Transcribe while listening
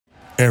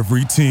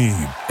Every team,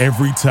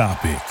 every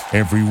topic,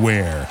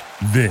 everywhere.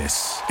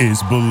 This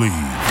is Believe.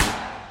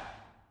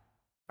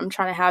 I'm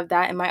trying to have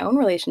that in my own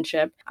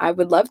relationship. I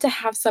would love to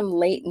have some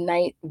late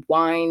night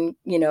wine,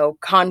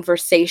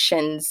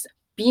 conversations,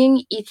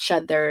 being each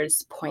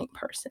other's point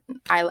person.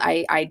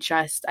 I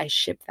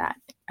ship that.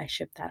 I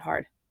ship that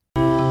hard.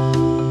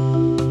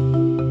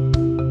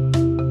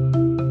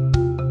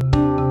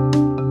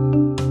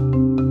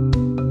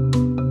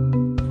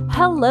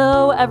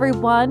 Hello,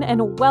 everyone,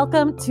 and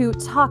welcome to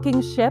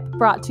Talking Ship,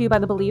 brought to you by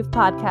the Believe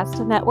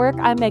Podcast Network.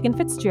 I'm Megan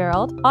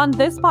Fitzgerald. On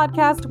this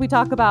podcast, we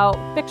talk about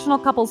fictional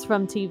couples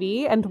from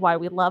TV and why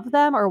we love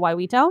them or why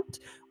we don't,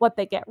 what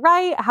they get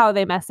right, how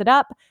they mess it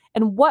up,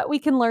 and what we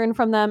can learn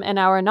from them in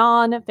our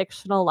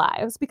non-fictional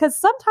lives. Because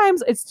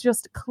sometimes it's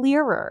just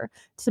clearer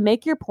to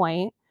make your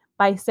point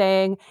by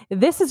saying,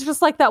 this is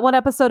just like that one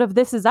episode of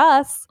This Is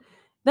Us,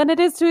 than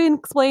it is to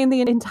explain the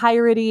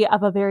entirety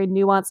of a very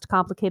nuanced,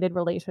 complicated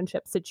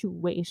relationship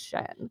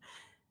situation.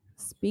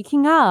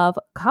 Speaking of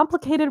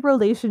complicated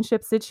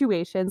relationship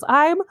situations,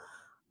 I'm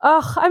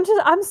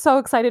so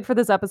excited for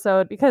this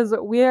episode because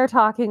we are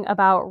talking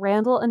about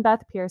Randall and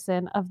Beth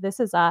Pearson of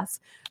This Is Us,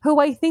 who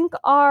I think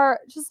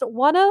are just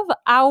one of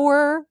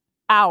our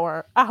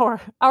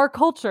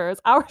cultures,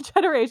 our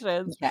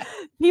generations,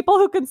 people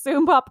who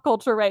consume pop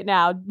culture right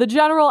now, the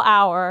general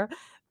our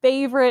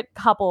favorite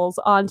couples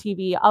on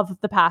TV of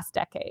the past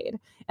decade.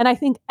 And I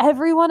think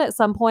everyone at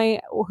some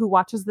point who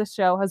watches this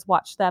show has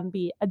watched them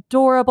be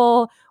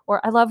adorable.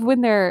 Or I love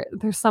when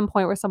there's some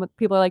point where some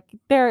people are like,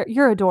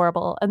 you're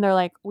adorable. And they're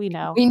like, we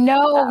know. We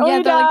know.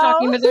 Yeah, they're like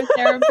talking to their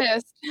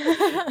therapist.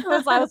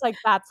 Because I was like,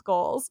 that's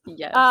goals.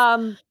 Yes.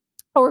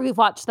 Or we've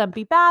watched them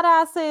be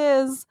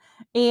badasses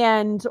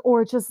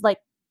or just like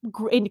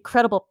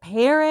incredible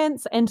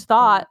parents and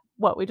thought,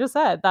 what we just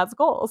said, that's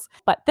goals.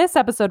 But this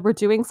episode, we're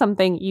doing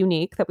something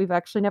unique that we've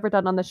actually never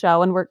done on the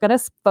show. And we're going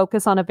to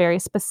focus on a very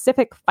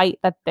specific fight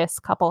that this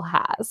couple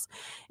has.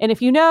 And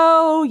if you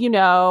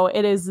know,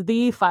 it is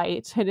the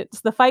fight. And it's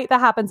the fight that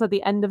happens at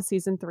the end of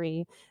season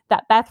 3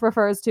 that Beth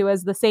refers to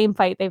as the same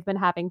fight they've been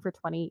having for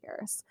 20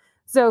 years.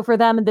 So for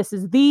them, this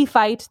is the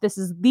fight. This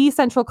is the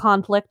central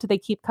conflict they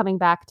keep coming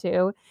back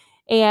to.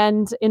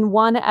 And in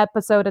one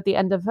episode at the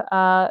end of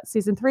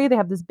season 3, they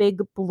have this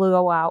big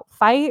blowout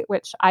fight,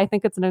 which I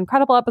think it's an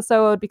incredible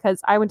episode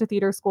because I went to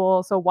theater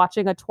school. So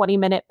watching a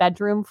 20-minute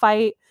bedroom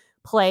fight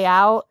play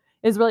out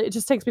is really, it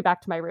just takes me back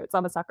to my roots.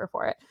 I'm a sucker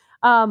for it.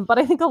 But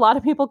I think a lot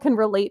of people can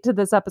relate to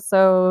this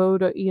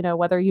episode,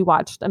 whether you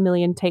watched a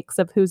million takes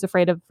of Who's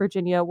Afraid of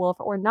Virginia Woolf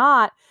or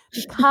not,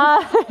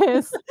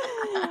 because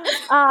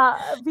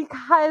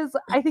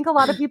I think a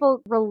lot of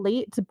people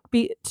relate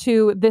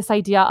to this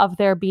idea of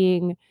there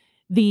being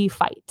the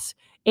fight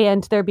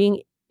and there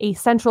being a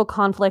central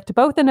conflict,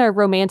 both in our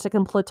romantic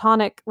and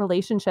platonic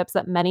relationships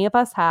that many of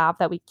us have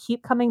that we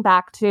keep coming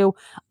back to,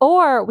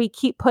 or we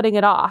keep putting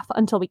it off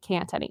until we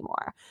can't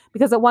anymore.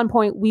 Because at one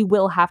point we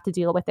will have to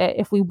deal with it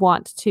if we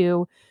want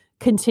to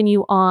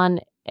continue on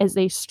as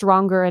a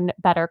stronger and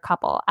better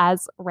couple,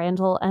 as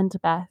Randall and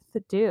Beth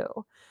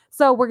do.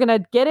 So we're going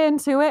to get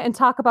into it and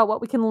talk about what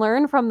we can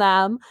learn from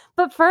them.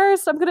 But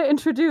first, I'm going to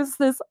introduce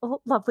this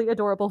lovely,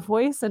 adorable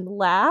voice and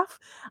laugh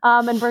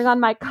and bring on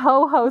my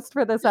co-host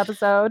for this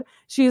episode.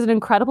 She's an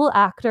incredible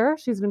actor.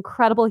 She's an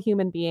incredible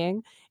human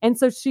being. And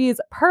so she's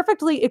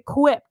perfectly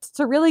equipped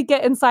to really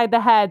get inside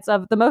the heads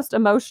of the most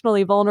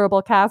emotionally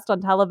vulnerable cast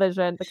on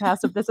television, the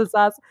cast of This Is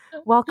Us.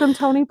 Welcome,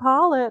 Toni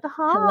Pollett.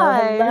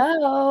 Hi.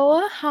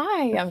 Hello.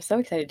 Hi. I'm so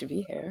excited to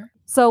be here.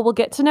 So we'll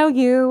get to know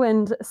you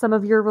and some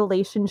of your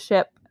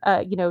relationship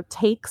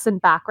takes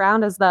and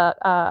background as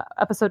the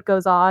episode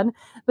goes on.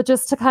 But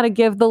just to kind of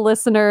give the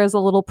listeners a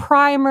little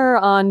primer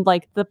on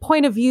like the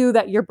point of view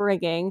that you're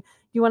bringing,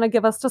 you want to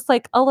give us just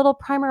like a little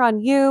primer on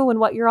you and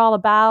what you're all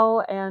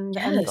about and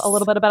a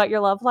little bit about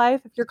your love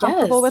life, if you're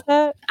comfortable with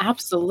it?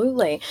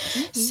 Absolutely.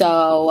 Mm-hmm.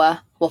 So,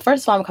 well,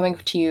 first of all, I'm coming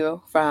to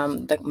you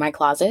from my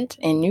closet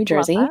in New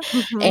Jersey.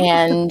 Mm-hmm.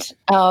 And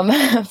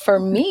for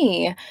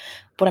me,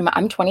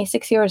 I'm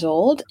 26 years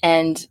old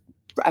and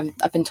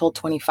I've been told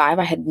 25.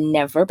 I had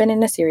never been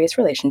in a serious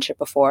relationship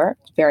before.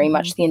 Very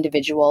much the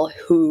individual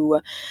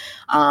who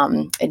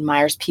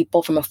admires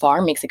people from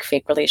afar, makes like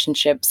fake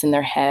relationships in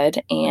their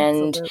head,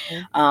 and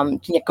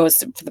it goes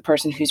for the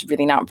person who's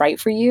really not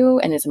right for you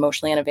and is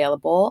emotionally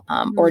unavailable,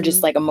 or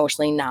just like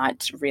emotionally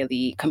not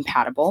really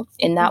compatible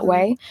in that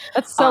way.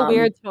 That's so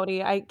weird,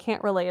 Toni. I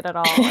can't relate at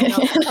all. I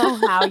don't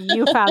know how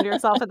you found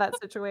yourself in that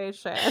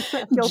situation.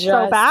 I feel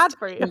so bad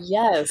for you.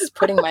 Yes,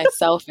 putting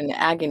myself in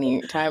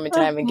agony time and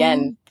time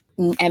again.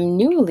 I'm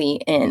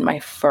newly in my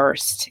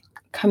first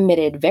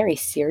committed, very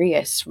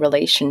serious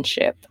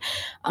relationship.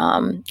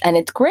 And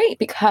it's great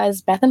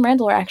because Beth and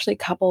Randall are actually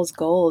couples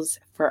goals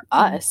for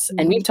us. Mm-hmm.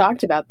 And we've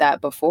talked about that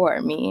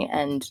before, me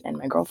and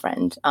my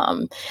girlfriend.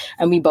 And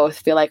we both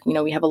feel like, you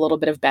know, we have a little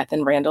bit of Beth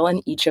and Randall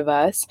in each of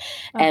us.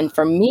 Oh. And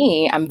for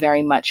me, I'm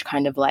very much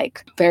kind of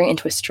like very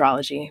into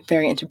astrology,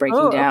 very into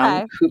breaking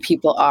down who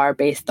people are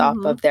based off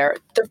of their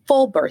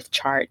full birth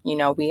chart. You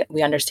know,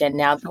 we understand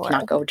now that we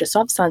cannot go just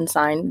off sun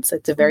sign.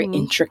 It's a very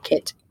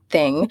intricate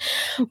thing.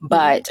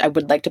 But I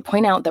would like to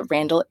point out that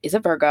Randall is a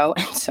Virgo,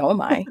 and so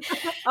am I.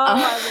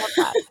 I love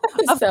that.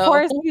 Of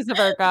course he's a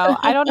Virgo.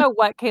 I don't know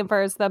what came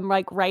first, them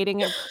like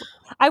writing it.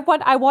 I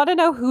want to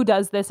know who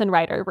does this in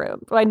writers'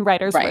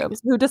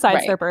 rooms, who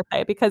decides their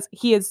birthday, because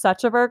he is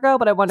such a Virgo,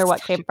 but I wonder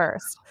what came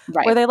first.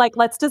 Were they like,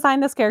 let's design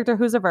this character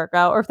who's a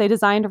Virgo, or if they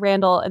designed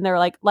Randall and they're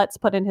like, let's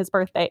put in his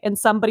birthday, and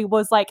somebody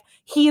was like,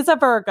 he's a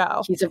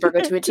Virgo. He's a Virgo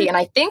to a T. And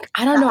I think,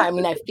 I don't know, I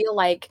mean, I feel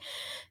like,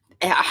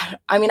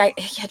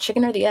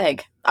 chicken or the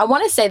egg. I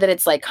want to say that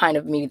it's like kind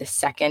of maybe the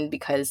second,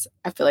 because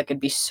I feel like it'd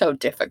be so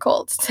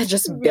difficult to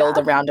just build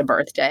around a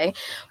birthday.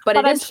 But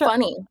it is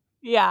funny.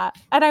 Yeah.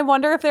 And I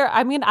wonder if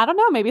I don't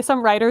know, maybe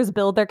some writers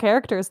build their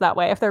characters that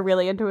way if they're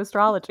really into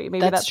astrology.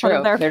 Maybe that's true. One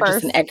of their they're first...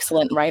 just an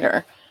excellent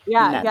writer in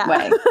that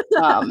way.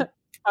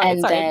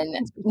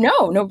 Then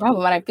no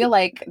problem. And I feel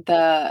like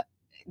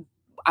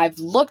I've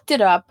looked it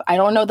up. I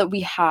don't know that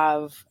we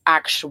have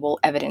actual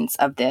evidence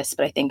of this,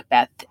 but I think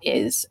Beth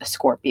is a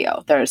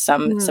Scorpio. There's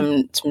some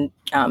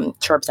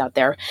chirps out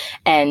there,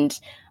 and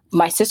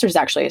my sister's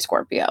actually a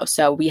Scorpio.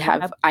 So we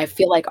have, I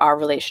feel like our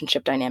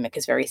relationship dynamic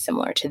is very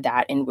similar to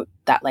that, in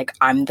that like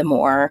I'm the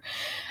more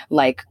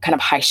like kind of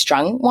high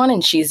strung one,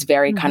 and she's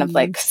very kind of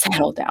like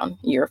settle down,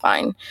 you're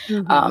fine.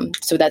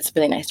 So that's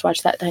really nice to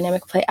watch that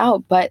dynamic play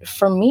out. But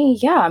for me,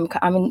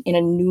 I'm in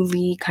a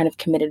newly kind of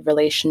committed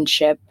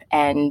relationship,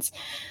 and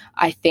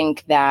I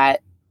think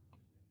that,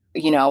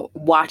 you know,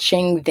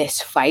 watching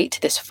this fight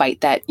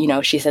that, you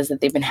know, she says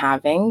that they've been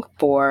having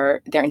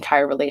for their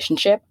entire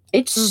relationship,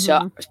 it's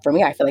so, for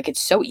me, I feel like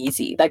it's so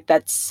easy. Like,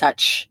 that's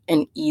such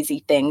an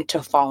easy thing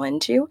to fall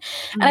into.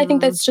 And I think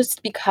that's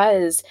just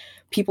because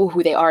people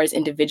who they are as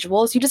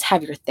individuals, you just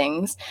have your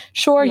things.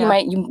 Sure, you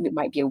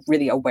might be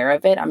really aware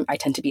of it. I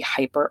tend to be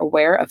hyper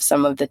aware of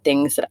some of the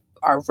things that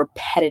are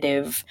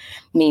repetitive,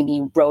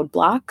 maybe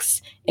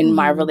roadblocks in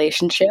my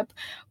relationship.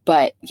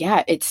 But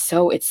yeah, it's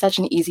such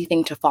an easy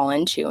thing to fall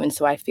into. And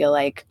so I feel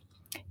like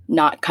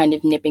not kind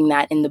of nipping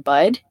that in the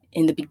bud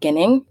in the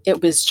beginning,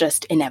 it was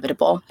just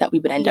inevitable that we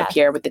would end up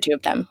here with the two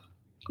of them.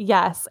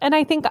 Yes. And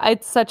I think I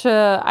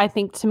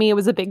think to me, it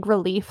was a big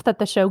relief that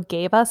the show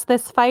gave us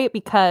this fight,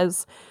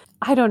 because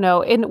I don't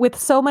know, with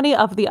so many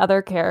of the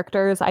other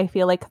characters, I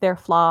feel like their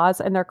flaws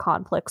and their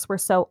conflicts were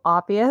so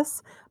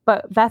obvious.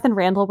 But Beth and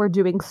Randall were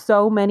doing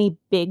so many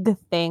big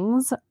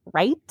things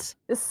right.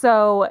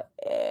 So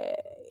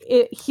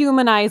it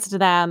humanized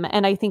them.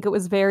 And I think it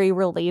was very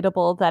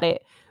relatable that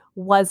it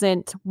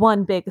wasn't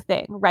one big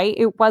thing, right?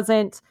 It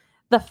wasn't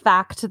the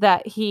fact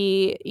that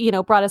he, you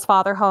know, brought his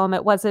father home.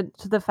 It wasn't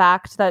the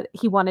fact that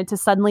he wanted to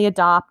suddenly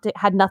adopt. It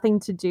had nothing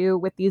to do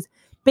with these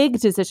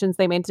big decisions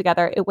they made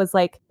together. It was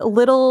like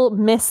little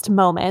missed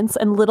moments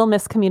and little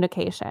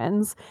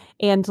miscommunications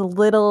and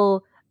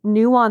little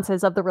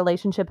nuances of the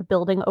relationship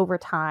building over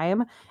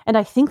time. And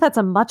I think that's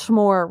a much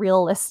more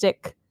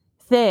realistic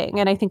thing.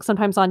 And I think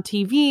sometimes on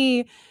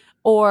TV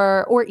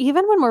or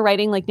even when we're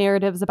writing like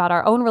narratives about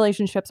our own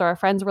relationships or our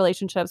friends'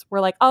 relationships, we're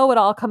like, oh, it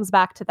all comes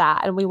back to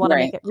that. And we want to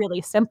make it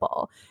really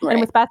simple. And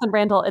with Beth and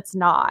Randall, it's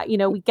not. You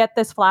know, we get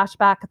this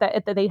flashback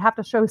that they have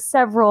to show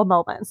several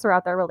moments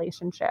throughout their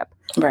relationship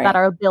that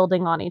are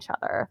building on each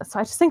other. So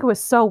I just think it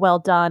was so well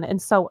done.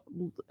 And so,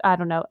 I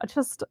don't know,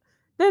 just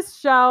this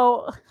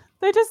show...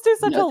 They just do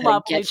such a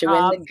lovely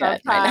job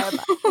sometimes.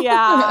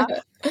 Yeah.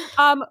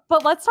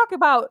 But let's talk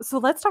about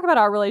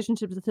our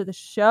relationship to the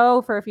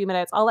show for a few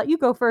minutes. I'll let you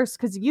go first,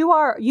 because you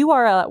are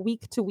a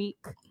week to week.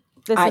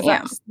 I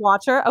am.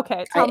 Watcher.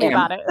 Okay, tell me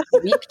about it.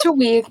 Week to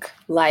week,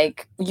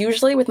 like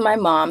usually with my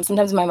mom.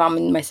 Sometimes my mom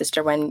and my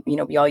sister, when, you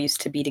know, we all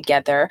used to be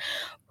together.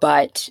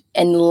 But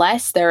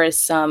unless there is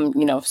some,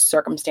 you know,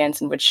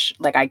 circumstance in which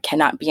like I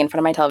cannot be in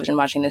front of my television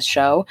watching this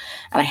show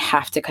and I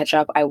have to catch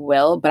up, I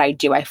will. But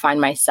I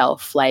find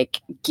myself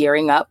like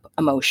gearing up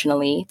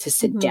emotionally to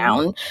sit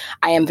down.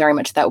 I am very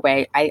much that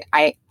way.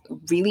 I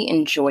really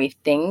enjoy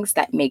things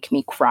that make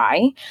me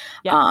cry.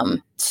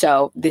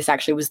 So this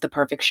actually was the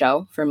perfect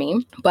show for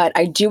me. But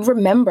I do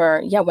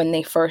remember, when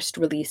they first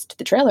released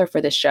the trailer for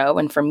this show,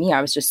 and for me,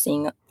 I was just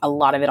seeing a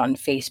lot of it on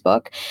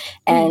Facebook.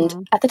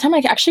 And at the time,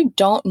 I actually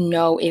don't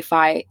know if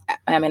I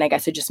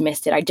guess I just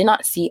missed it. I did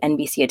not see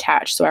NBC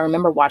attached. So I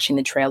remember watching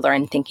the trailer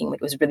and thinking like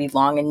it was really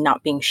long and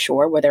not being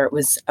sure whether it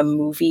was a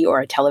movie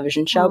or a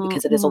television show,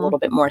 because it is a little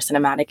bit more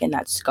cinematic in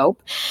that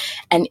scope,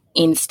 and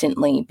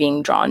instantly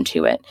being drawn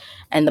to it.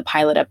 And the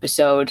pilot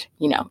episode,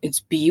 you know,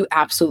 it's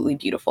absolutely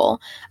beautiful.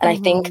 And I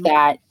think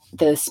that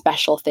the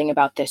special thing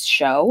about this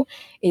show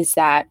is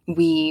that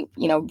we,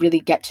 you know, really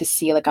get to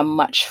see like a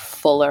much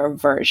fuller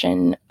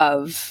version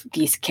of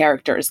these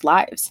characters'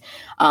 lives.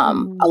 A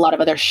lot of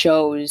other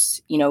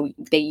shows, you know,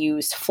 they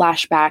use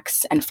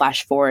flashbacks and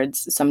flash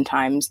forwards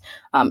sometimes,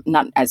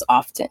 not as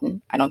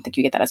often. I don't think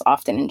you get that as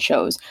often in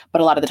shows, but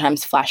a lot of the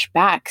times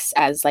flashbacks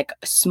as like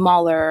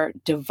smaller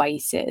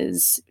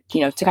devices,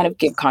 you know, to kind of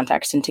give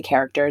context into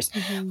characters,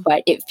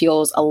 but it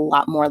feels a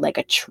lot more like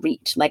a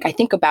treat. Like I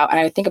think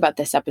about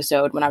this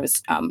episode when I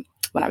was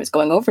when I was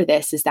going over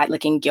this is that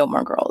like in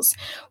Gilmore Girls,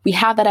 we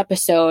have that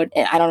episode,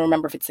 and I don't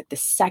remember if it's like the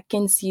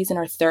second season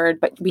or third,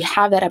 but we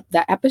have that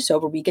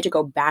episode where we get to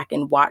go back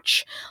and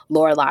watch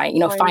Lorelai,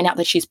 find out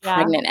that she's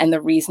pregnant. And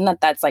the reason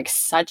that that's like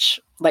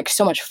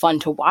so much fun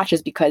to watch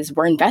is because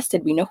we're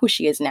invested. We know who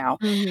she is now.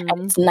 And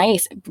it's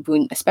nice,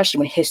 especially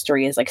when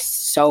history is like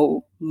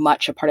so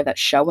much a part of that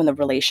show and the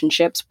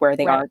relationships where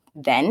they are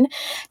then,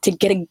 to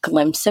get a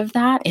glimpse of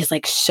that is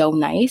like so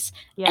nice.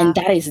 And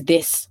that is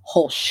this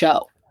whole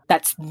show.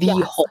 That's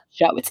the whole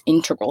show. It's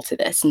integral to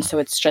this. And so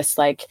it's just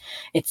like,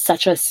 it's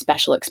such a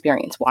special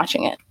experience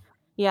watching it.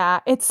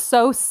 Yeah, it's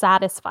so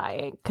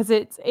satisfying because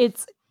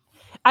it's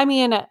I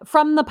mean,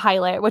 from the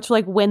pilot, which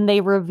like when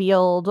they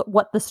revealed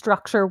what the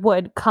structure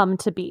would come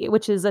to be,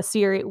 which is a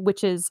series,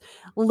 which is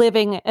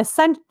living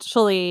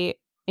essentially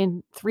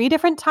in 3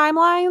 different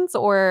timelines,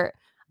 or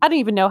I don't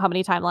even know how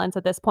many timelines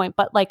at this point,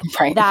 but like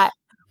that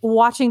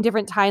watching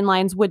different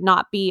timelines would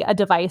not be a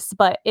device,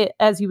 but it,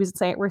 as you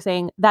were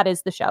saying, that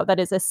is the show. That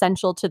is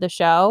essential to the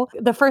show.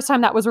 The first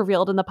time that was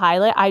revealed in the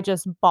pilot, I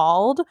just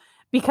bawled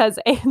because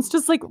it's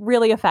just like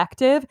really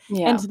effective.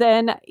 And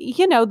then,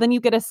 then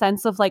you get a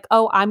sense of like,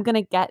 oh, I'm going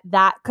to get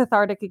that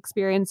cathartic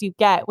experience you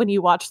get when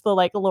you watch the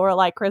like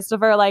Lorelai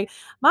Christopher, like,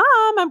 Mom,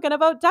 I'm going to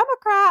vote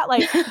Democrat,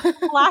 like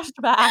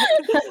flashback.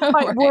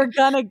 But we're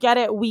going to get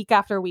it week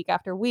after week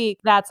after week.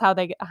 That's how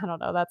they, I don't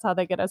know, that's how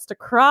they get us to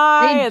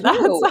cry. That's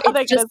how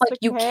they get us like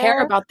you care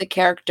about the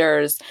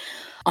characters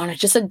on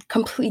just a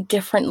completely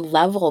different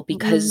level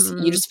because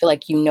you just feel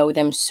like you know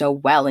them so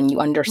well and you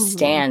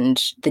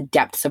understand the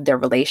depths of their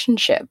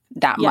relationship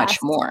that much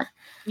more.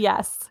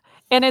 Yes.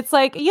 And it's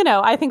like,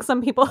 I think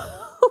some people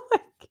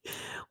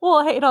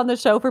will hate on the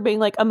show for being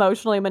like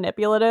emotionally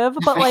manipulative,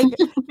 but like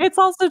it's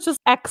also just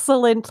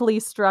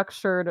excellently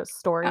structured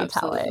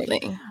storytelling.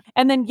 Absolutely.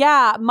 And then,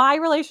 my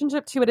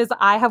relationship to it is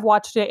I have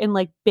watched it in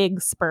like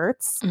big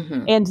spurts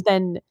and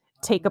then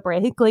take a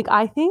break. Like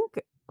I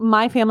think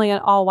my family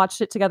and all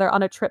watched it together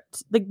on a trip.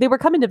 Like they were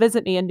coming to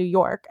visit me in New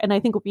York. And I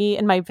think we,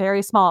 in my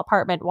very small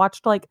apartment,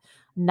 watched like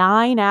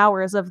 9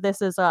 hours of This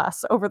Is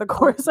Us over the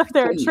course of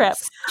their trip.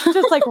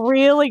 Just like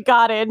really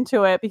got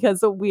into it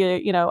because we,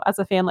 as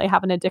a family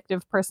have an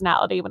addictive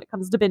personality when it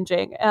comes to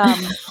binging.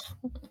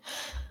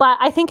 But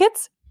I think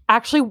it's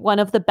actually one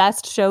of the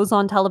best shows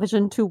on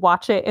television to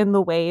watch it in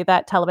the way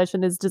that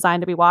television is designed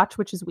to be watched,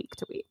 which is week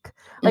to week.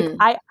 Like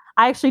I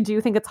actually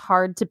do think it's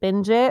hard to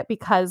binge it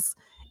because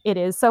it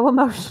is so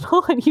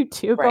emotional and you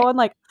do go on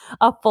like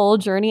a full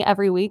journey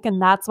every week. And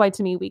that's why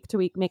to me, week to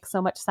week makes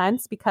so much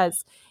sense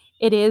because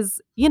it is,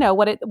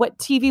 what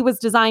TV was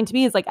designed to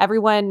be is like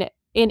everyone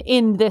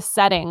in this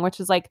setting, which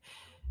is like,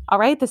 all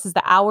right, this is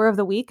the hour of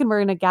the week and we're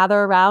going to gather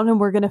around and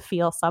we're going to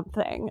feel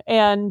something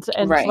and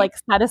like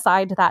set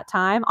aside that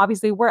time.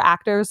 Obviously we're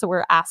actors, so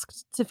we're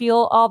asked to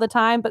feel all the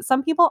time, but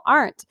some people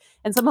aren't.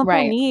 And some people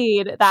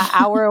need that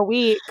hour a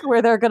week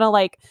where they're going to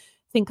like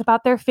think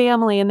about their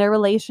family and their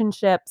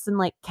relationships and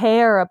like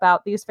care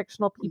about these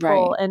fictional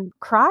people and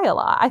cry a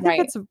lot. I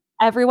think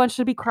everyone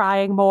should be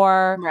crying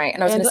more. Right.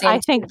 And I was going to say, I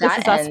think This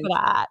Is Us for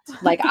that.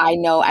 Like I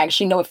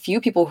actually know a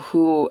few people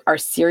who are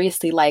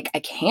seriously like,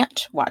 I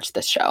can't watch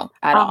this show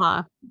at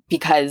all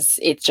because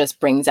it just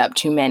brings up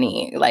too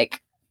many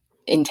like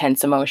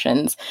intense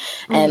emotions.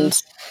 And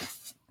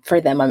for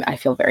them, I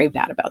feel very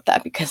bad about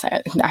that because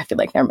I feel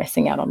like they're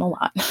missing out on a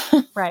lot.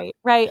 Right.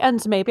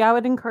 And maybe I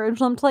would encourage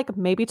them to like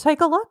maybe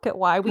take a look at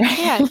why we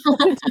can't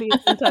get into these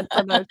intense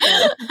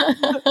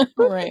emotions.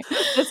 Right.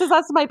 This Is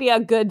Us might be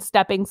a good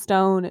stepping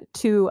stone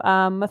to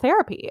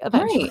therapy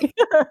eventually.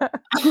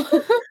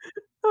 Right.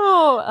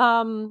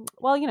 Well,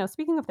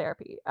 speaking of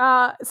therapy,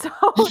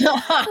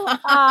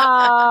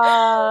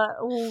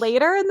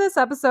 later in this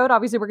episode,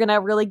 obviously we're going to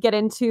really get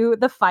into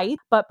the fight.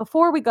 But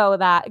before we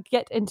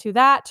get into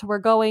that, we're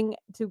going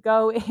to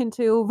go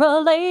into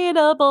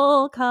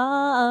relatable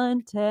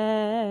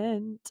content.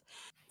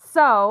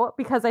 So,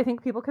 because I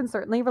think people can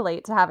certainly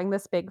relate to having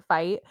this big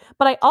fight,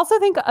 but I also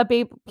think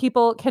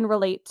people can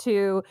relate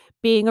to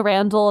being a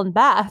Randall and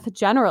Beth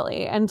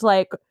generally. And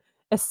like,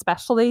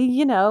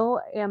 especially,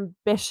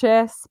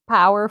 ambitious,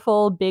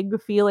 powerful,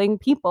 big feeling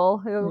people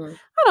who,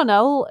 I don't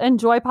know,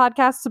 enjoy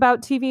podcasts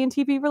about TV and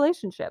TV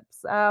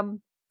relationships.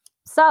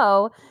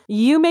 So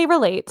you may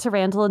relate to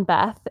Randall and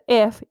Beth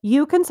if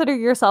you consider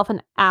yourself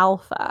an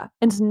alpha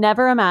and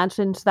never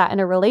imagined that in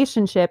a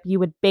relationship you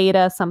would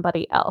beta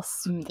somebody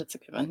else. That's a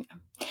good one.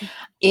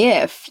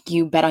 If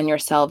you bet on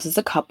yourselves as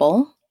a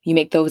couple, you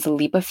make those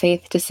leap of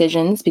faith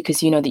decisions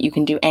because you know that you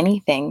can do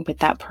anything with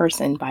that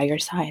person by your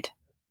side.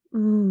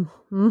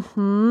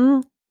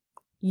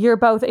 You're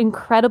both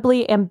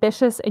incredibly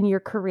ambitious in your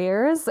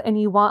careers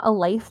and you want a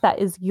life that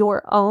is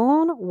your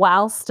own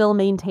while still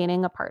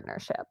maintaining a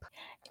partnership.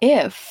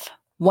 If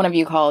one of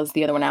you calls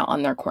the other one out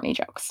on their corny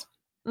jokes.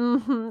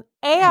 And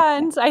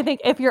I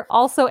think if you're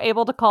also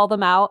able to call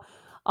them out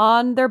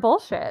on their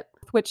bullshit,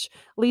 which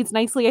leads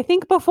nicely, I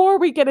think, before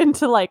we get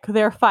into like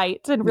their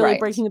fight and really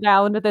breaking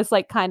down to this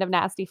like kind of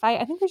nasty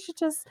fight, I think we should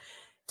just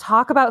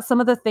talk about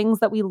some of the things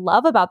that we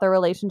love about their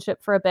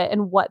relationship for a bit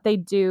and what they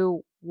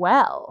do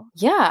well.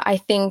 Yeah, I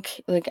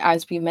think, like,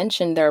 as we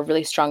mentioned, they're a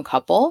really strong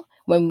couple.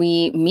 When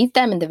we meet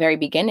them in the very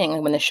beginning,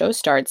 like when the show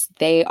starts,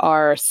 they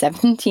are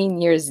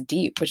 17 years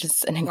deep, which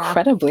is an Yeah.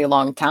 incredibly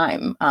long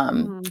time.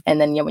 Mhm.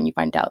 And then, when you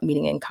find out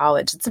meeting in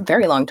college, it's a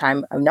very long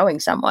time of knowing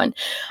someone.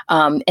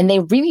 And they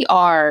really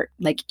are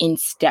like in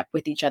step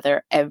with each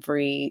other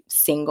every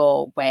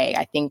single way.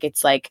 I think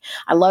it's like,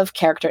 I love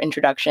character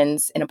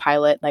introductions in a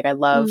pilot. Like, I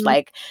love Mhm.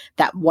 like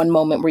that one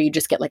moment where you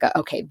just get like,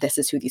 okay, this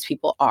is who these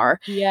people are.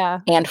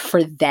 Yeah. And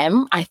for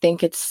them, I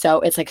think it's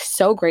like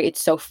so great.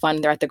 It's so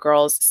fun. They're at the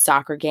girls'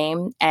 soccer game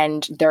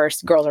and their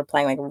girls are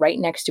playing like right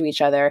next to each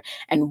other.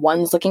 And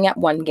one's looking at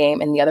one game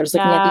and the other's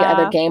looking at the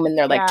other Yeah. game and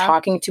they're like Yeah.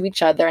 talking to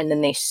each other and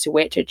then they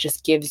switch. It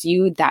just gives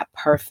you that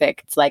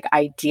perfect like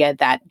idea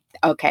that,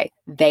 okay,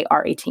 they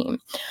are a team.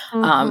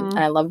 And Mhm.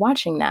 I love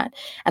watching that.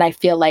 And I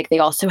feel like they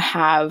also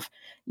have,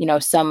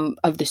 some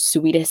of the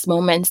sweetest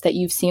moments that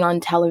you've seen on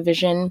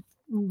television.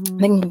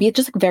 They Mhm. can be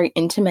just like very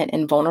intimate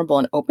and vulnerable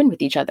and open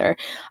with each other.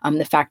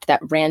 The fact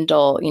that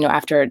Randall,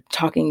 after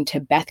talking to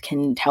Beth,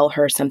 can tell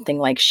her something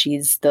like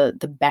she's the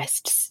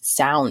best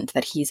sound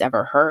that he's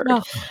ever heard.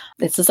 Ugh.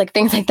 It's just like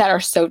things like that are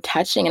so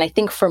touching. And I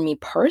think for me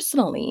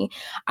personally,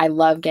 I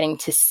love getting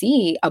to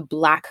see a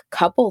Black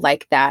couple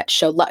like that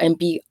show love and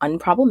be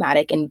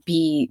unproblematic and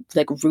be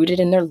like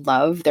rooted in their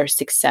love, their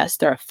success,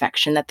 their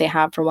affection that they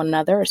have for one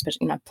another,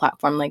 especially in a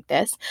platform like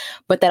this.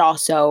 But that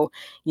also,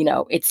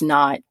 it's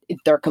not,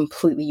 they're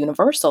completely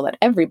universal, that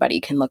everybody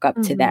can look up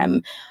to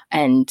them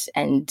and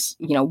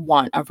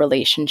want a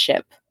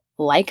relationship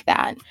like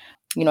that.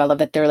 I love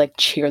that they're like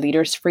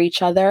cheerleaders for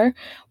each other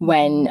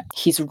when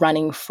he's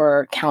running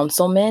for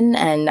councilman.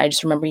 And I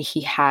just remember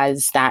he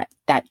has that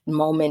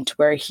moment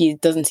where he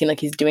doesn't seem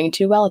like he's doing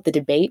too well at the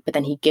debate, but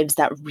then he gives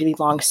that really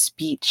long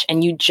speech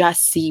and you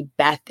just see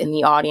Beth in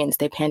the audience.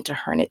 They pan to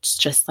her and it's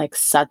just like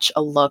such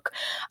a look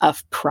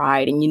of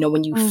pride. And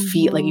when you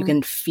feel like you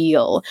can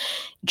feel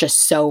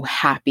just so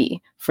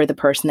happy for the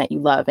person that you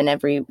love in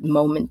every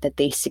moment that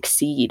they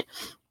succeed.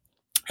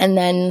 And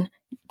then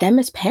them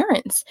as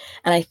parents.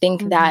 And I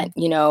think that,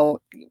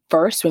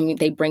 first when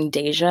they bring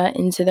Deja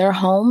into their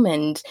home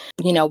and,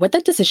 what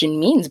that decision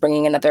means,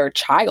 bringing another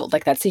child,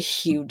 like that's a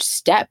huge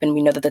step. And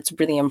we know that that's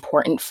really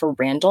important for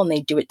Randall and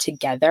they do it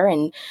together.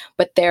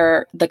 But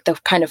they're like the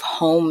kind of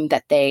home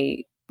that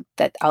they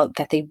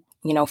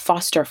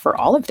foster for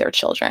all of their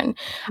children.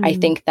 I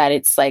think that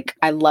it's like,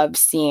 I love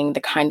seeing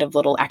the kind of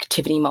little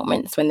activity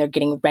moments when they're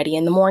getting ready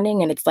in the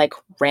morning and it's like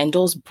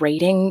Randall's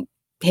braiding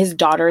his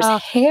daughter's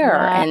hair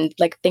and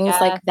like things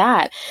like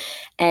that.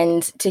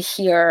 And to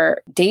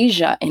hear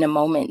Deja in a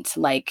moment,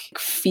 like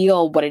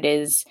feel what it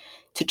is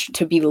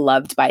to be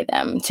loved by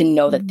them, to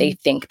know that they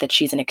think that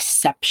she's an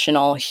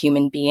exceptional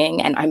human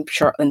being. And I'm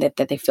sure that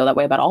they feel that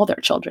way about all their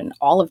children.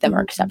 All of them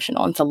are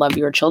exceptional, and to love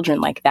your children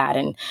like that.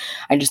 And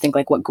I just think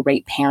like what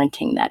great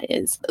parenting that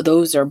is.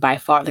 Those are by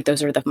far, like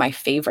those are my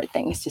favorite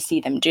things to see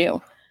them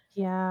do.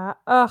 Yeah.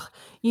 Ugh.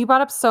 You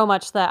brought up so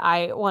much that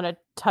I want to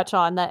touch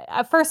on.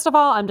 That first of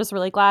all, I'm just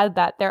really glad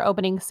that their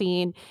opening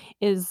scene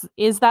is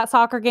that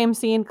soccer game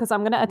scene, because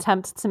I'm going to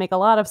attempt to make a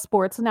lot of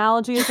sports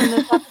analogies in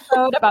this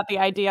episode about the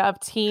idea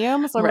of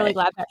team. So I'm really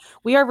glad that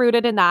we are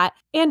rooted in that.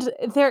 And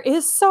there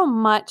is so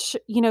much,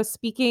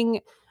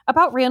 speaking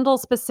about Randall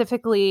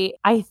specifically,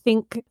 I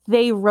think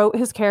they wrote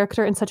his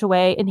character in such a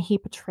way and he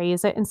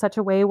portrays it in such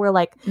a way where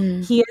like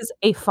he is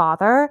a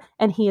father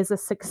and he is a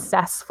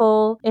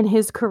successful in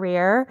his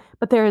career,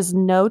 but there is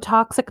no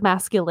toxic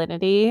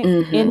masculinity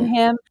in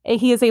him.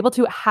 He is able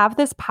to have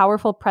this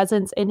powerful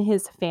presence in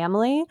his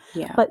family,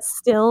 but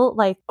still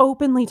like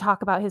openly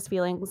talk about his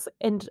feelings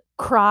and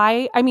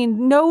cry. I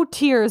mean, no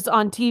tears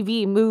on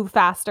TV move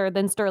faster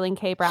than Sterling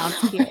K. Brown's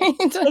tears.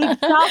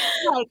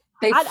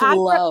 They just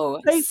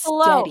like They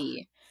flow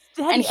steady.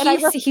 And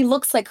he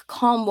looks like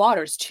calm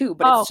waters too,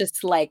 but it's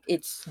just like,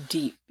 it's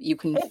deep. You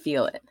can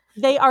feel it.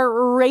 They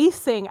are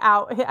racing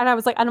out. And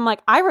I'm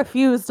like, I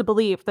refuse to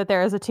believe that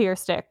there is a tear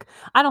stick.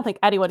 I don't think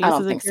anyone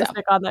uses a tear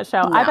stick on that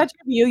show. No. I bet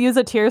if you use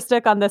a tear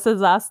stick on This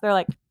Is Us, they're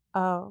like,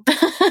 oh.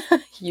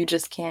 You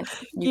just can't,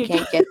 you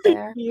can't get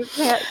there. You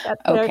can't get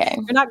there. Okay.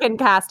 You're not getting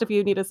cast if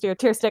you need a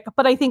tear stick.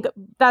 But I think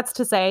that's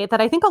to say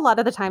that I think a lot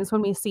of the times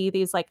when we see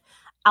these like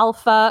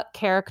alpha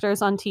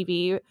characters on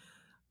TV,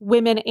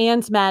 women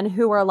and men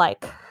who are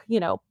like,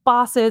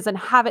 bosses and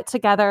have it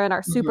together and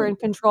are super in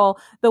control,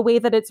 the way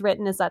that it's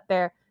written is that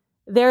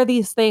they're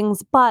these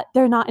things, but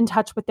they're not in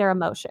touch with their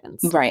emotions.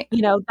 Right.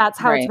 That's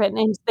how it's written.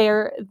 And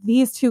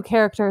these two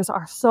characters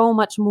are so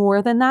much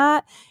more than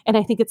that. And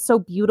I think it's so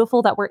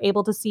beautiful that we're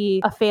able to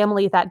see a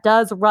family that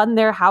does run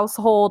their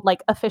household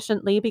like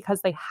efficiently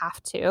because they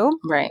have to.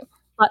 Right.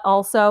 But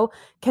also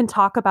can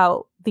talk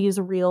about these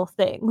real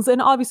things.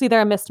 And obviously there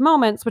are missed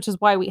moments, which is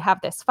why we have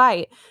this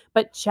fight.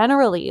 But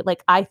generally,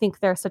 like, I think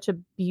they're such a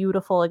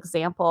beautiful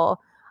example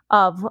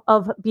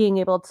of being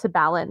able to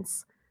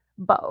balance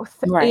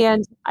both. Right.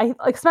 And I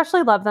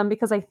especially love them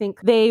because I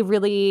think they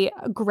really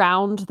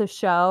ground the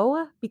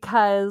show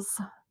because,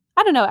 I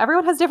I don't know,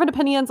 everyone has different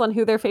opinions on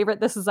who their favorite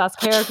This Is Us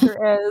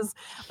character is.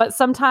 But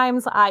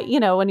sometimes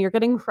when you're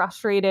getting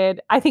frustrated,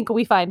 I think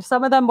we find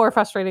some of them more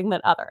frustrating than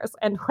others.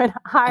 And when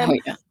I'm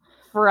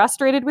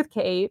frustrated with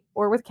Kate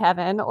or with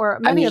Kevin or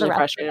many of the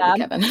rest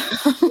of them,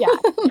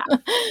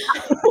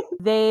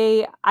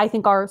 they, I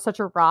think, are such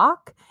a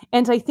rock.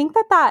 And I think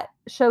that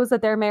shows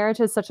that their marriage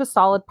is such a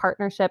solid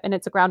partnership and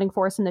it's a grounding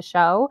force in the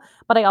show.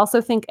 But I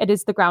also think it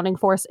is the grounding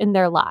force in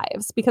their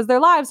lives, because their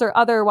lives are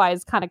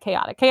otherwise kind of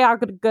chaotic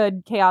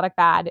good, chaotic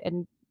bad,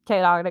 and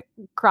chaotic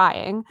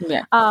crying.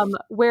 Yeah.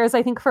 Whereas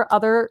I think for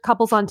other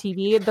couples on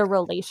TV, the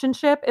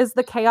relationship is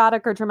the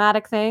chaotic or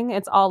dramatic thing.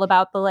 It's all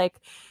about the like,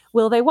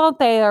 will they, won't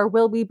they, or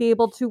will we be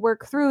able to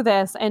work through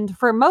this? And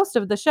for most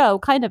of the show,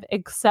 kind of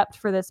except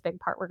for this big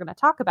part we're going to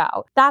talk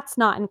about, that's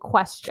not in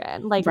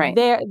question. Like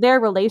their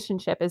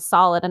relationship is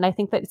solid. And I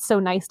think that it's so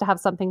nice to have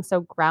something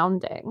so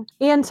grounding.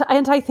 And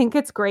I think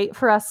it's great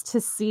for us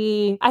to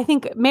see, I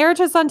think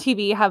marriages on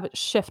TV have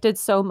shifted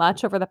so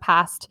much over the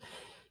past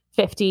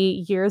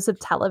 50 years of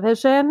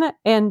television.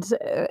 And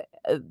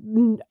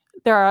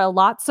there are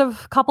lots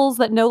of couples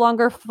that no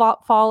longer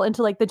fall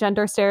into like the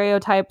gender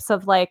stereotypes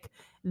of like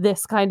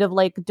this kind of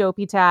like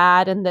dopey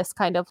dad and this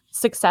kind of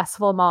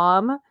successful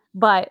mom.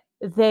 But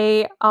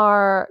they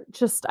are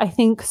just, I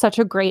think, such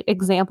a great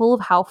example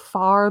of how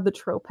far the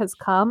trope has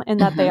come,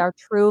 and that they are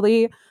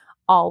truly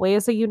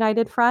always a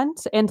united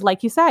front. And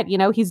like you said,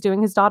 he's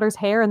doing his daughter's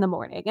hair in the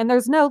morning, and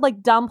there's no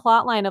like dumb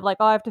plot line of like,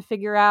 oh, I have to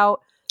figure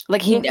out.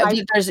 Like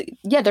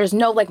there's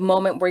no like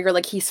moment where you're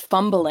like, he's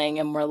fumbling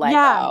and we're like,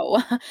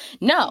 oh,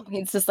 no,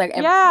 it's just like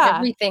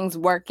everything's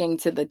working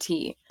to the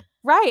T.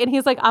 Right. And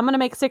he's like, I'm going to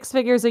make 6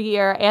 figures a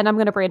year and I'm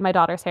going to braid my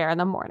daughter's hair in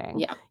the morning.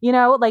 Yeah.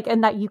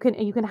 And that you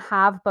can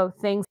have both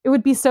things. It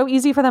would be so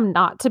easy for them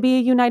not to be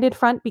a united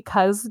front,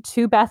 because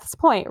to Beth's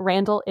point,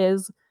 Randall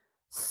is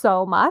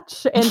so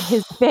much and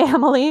his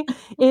family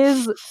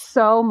is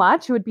so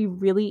much. It would be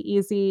really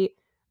easy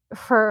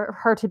for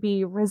her to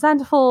be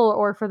resentful,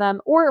 or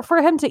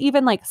for him to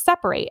even like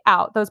separate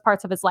out those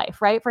parts of his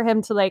life, right? For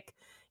him to like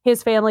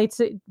his family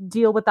to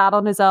deal with that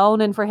on his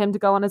own, and for him to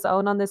go on his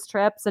own on these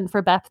trips, and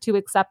for Beth to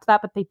accept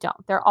that, but they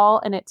don't. They're all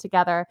in it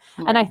together.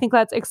 Right. And I think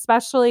that's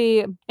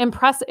especially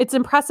impressive. It's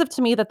impressive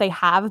to me that they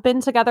have been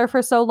together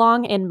for so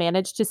long and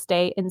managed to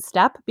stay in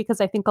step,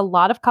 because I think a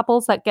lot of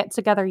couples that get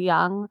together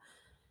young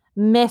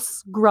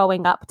miss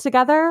growing up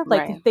together.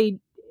 Like they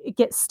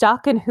get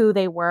stuck in who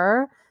they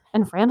were.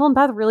 And Randall and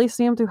Beth really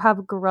seem to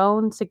have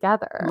grown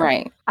together.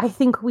 Right. I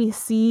think we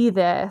see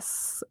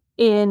this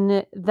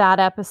in that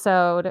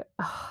episode.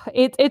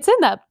 It's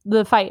in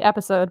the fight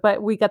episode,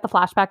 but we get the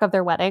flashback of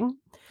their wedding.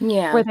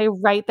 Yeah. Where they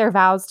write their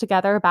vows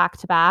together back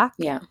to back.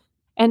 Yeah.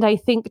 And I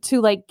think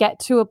to like get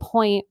to a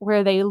point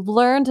where they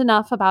learned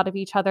enough about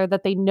each other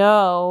that they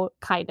know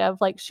kind of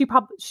like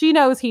she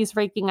knows he's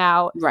freaking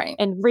out, right,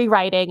 and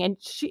rewriting, and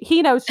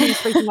he knows she's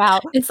freaking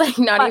out. It's like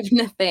not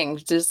even a thing.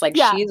 Just like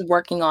she's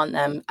working on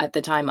them at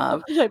the time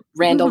of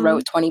Randall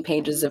wrote 20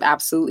 pages of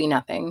absolutely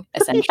nothing,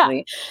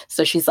 essentially.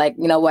 So she's like,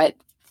 you know what?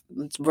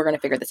 We're going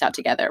to figure this out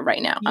together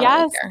right now.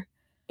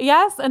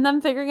 Yes. And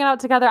them figuring it out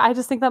together. I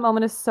just think that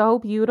moment is so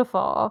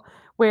beautiful,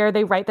 where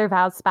they write their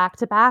vows back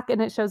to back, and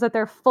it shows that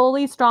they're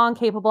fully strong,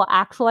 capable,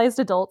 actualized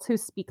adults who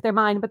speak their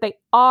mind, but they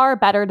are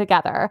better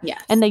together.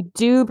 Yes. And they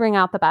do bring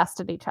out the best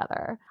in each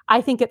other. I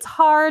think it's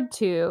hard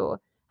to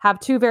have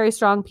two very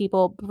strong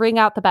people bring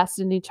out the best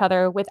in each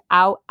other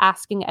without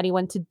asking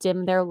anyone to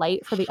dim their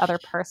light for the other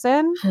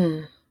person.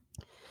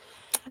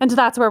 And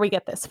that's where we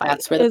get this fight.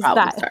 That's where the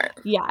problems start.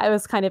 Yeah, it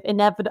was kind of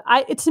inevitable.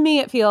 To me,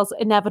 it feels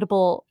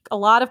inevitable. A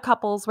lot of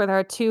couples where there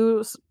are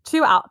two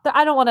out.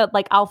 I don't want to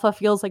like alpha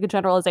feels like a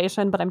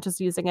generalization, but I'm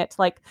just using it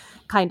to like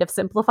kind of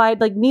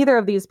simplified. Like neither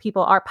of these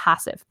people are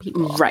passive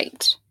people,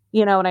 right?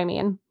 You know what I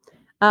mean?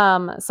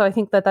 So I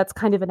think that's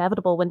kind of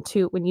inevitable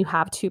when you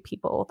have two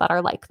people that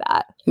are like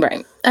that,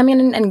 right? I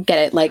mean, and get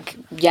it. Like,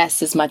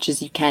 yes, as much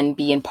as you can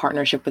be in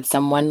partnership with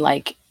someone,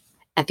 like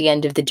at the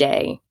end of the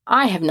day,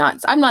 I've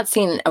not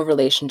seen a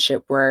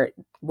relationship where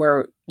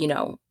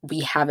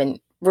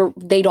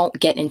they don't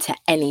get into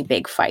any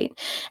big fight.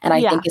 And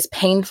I think as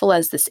painful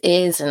as this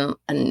is,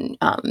 and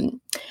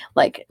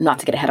like, not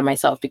to get ahead of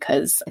myself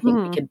because I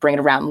think we could bring it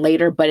around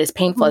later, but as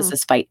painful as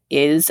this fight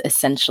is,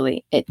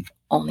 essentially it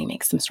only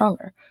makes them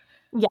stronger.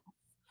 Yeah.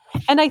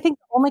 And I think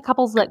the only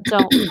couples that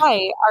don't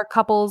fight are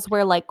couples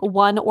where like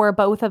one or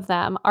both of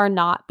them are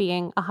not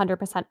being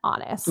 100%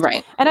 honest.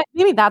 Right. And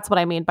maybe that's what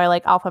I mean by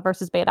like alpha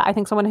versus beta. I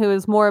think someone who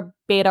is more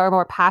beta or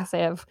more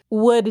passive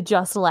would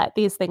just let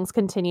these things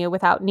continue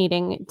without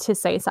needing to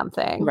say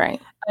something.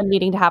 Right. And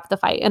needing to have the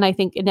fight. And I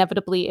think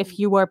inevitably, if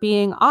you are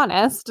being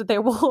honest,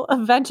 there will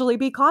eventually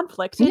be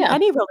conflict in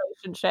any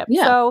relationship.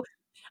 Yeah. So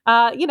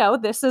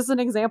this is an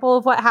example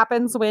of what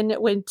happens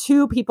when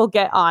two people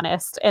get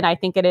honest. And I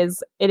think it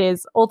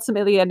is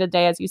ultimately, end of the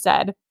day, as you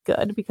said,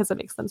 good because it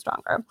makes them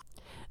stronger.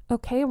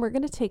 Okay, and we're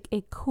going to take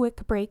a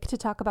quick break to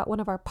talk about one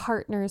of our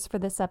partners for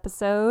this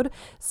episode.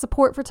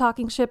 Support for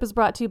Talking Ship is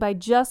brought to you by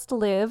Just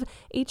Live,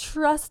 a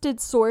trusted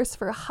source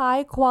for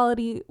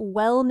high-quality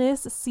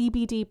wellness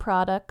CBD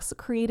products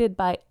created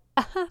by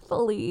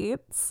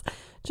athletes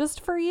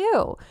just for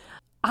you.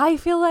 I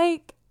feel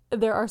like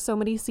there are so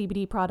many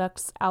CBD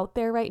products out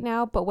there right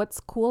now, but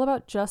what's cool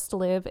about Just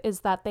Live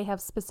is that they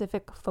have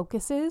specific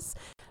focuses.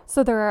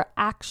 So there are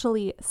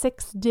actually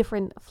 6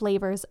 different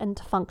flavors and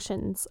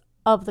functions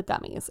of the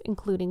gummies,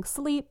 including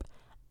sleep,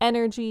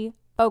 energy,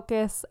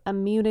 focus,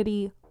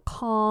 immunity,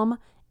 calm,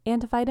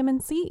 and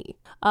vitamin C.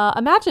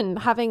 Imagine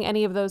having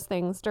any of those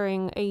things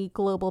during a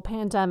global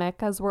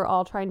pandemic as we're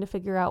all trying to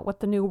figure out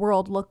what the new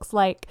world looks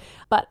like.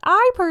 But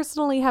I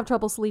personally have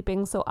trouble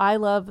sleeping, so I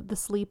love the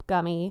Sleep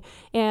Gummy.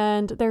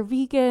 And they're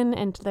vegan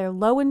and they're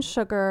low in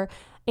sugar.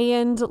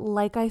 And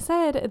like I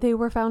said, they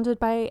were founded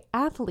by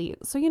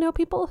athletes. So,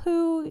 people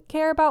who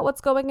care about what's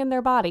going in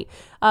their body.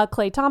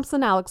 Clay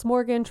Thompson, Alex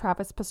Morgan,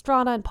 Travis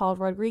Pastrana, and Paul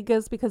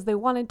Rodriguez, because they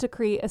wanted to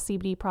create a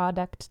CBD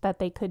product that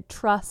they could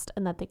trust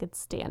and that they could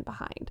stand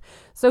behind.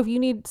 So if you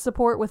need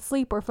support with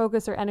sleep or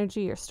focus or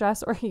energy or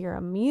stress or your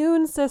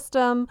immune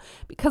system,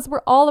 because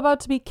we're all about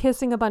to be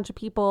kissing a bunch of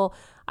people,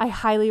 I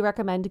highly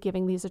recommend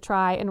giving these a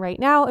try. And right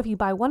now, if you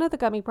buy one of the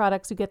gummy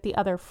products, you get the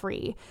other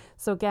free.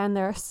 So again,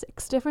 there are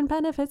 6 different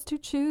benefits to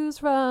choose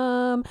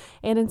from.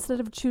 And instead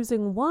of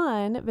choosing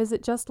one,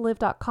 visit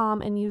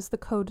justlive.com and use the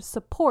code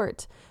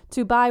SUPPORT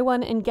to buy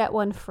one and get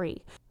one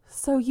free.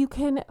 So you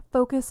can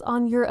focus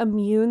on your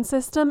immune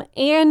system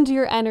and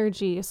your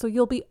energy. So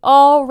you'll be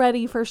all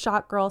ready for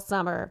Shot Girl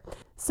Summer.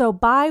 So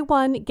buy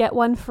one, get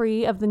one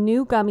free of the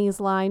new gummies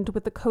lined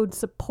with the code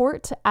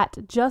SUPPORT at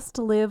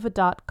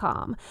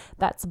justlive.com.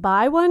 That's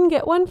buy one,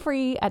 get one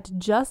free at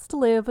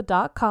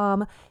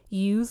justlive.com.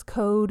 Use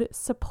code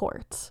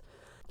SUPPORT.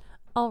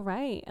 All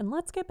right, and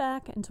let's get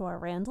back into our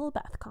Randall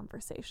Beth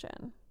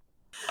conversation.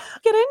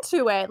 Get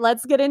into it.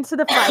 Let's get into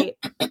the fight.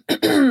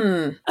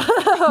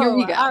 Here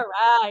we go. All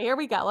right, here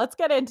we go. Let's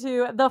get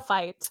into the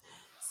fight.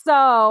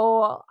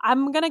 So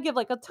I'm going to give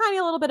like a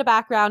tiny little bit of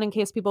background in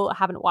case people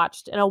haven't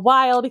watched in a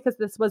while, because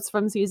this was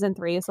from season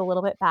 3, so a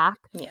little bit back.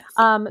 Yes.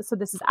 So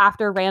this is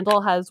after Randall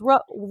has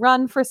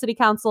run for city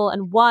council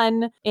and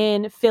won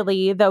in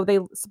Philly,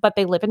 but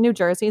they live in New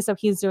Jersey. So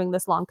he's doing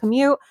this long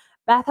commute.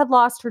 Beth had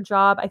lost her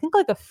job, I think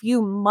like a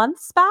few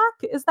months back.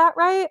 Is that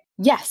right?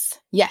 Yes.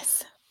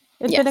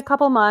 It's been a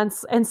couple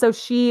months. And so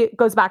she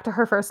goes back to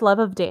her first love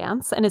of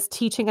dance and is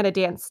teaching at a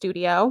dance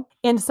studio.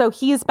 And so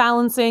he's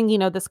balancing,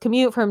 this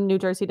commute from New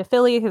Jersey to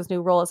Philly, his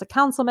new role as a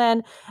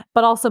councilman,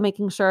 but also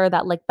making sure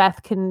that like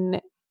Beth can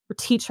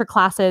teach her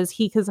classes.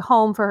 He is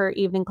home for her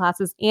evening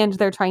classes, and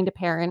they're trying to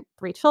parent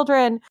 3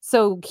 children.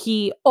 So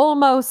he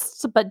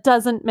almost, but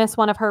doesn't miss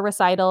one of her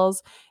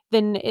recitals.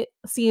 Then it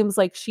seems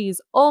like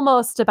she's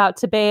almost about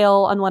to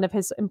bail on one of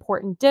his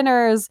important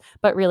dinners,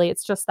 but really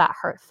it's just that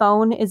her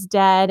phone is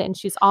dead and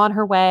she's on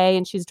her way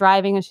and she's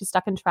driving and she's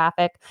stuck in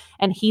traffic.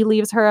 And he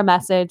leaves her a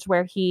message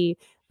where he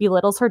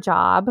belittles her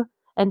job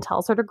and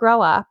tells her to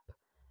grow up.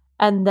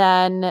 And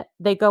then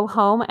they go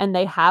home and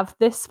they have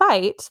this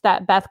fight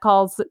that Beth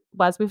calls,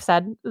 as we've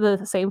said,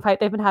 the same fight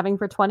they've been having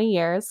for 20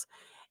 years.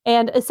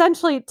 And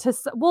essentially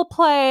we'll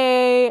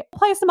play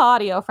some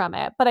audio from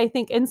it. But I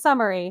think in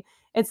summary,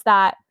 it's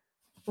that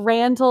when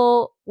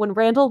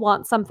Randall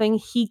wants something,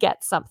 he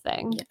gets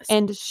something. Yes.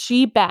 And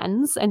she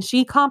bends and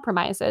she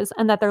compromises,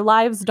 and that their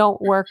lives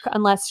don't work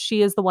unless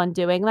she is the one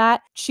doing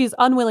that. She's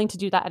unwilling to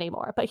do that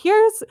anymore. But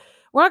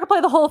we're not gonna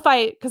play the whole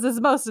fight because it's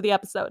most of the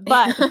episode,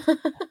 but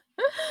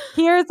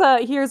here's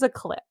a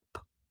clip.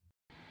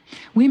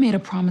 We made a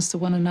promise to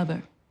one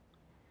another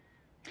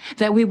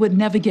that we would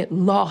never get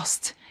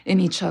lost in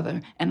each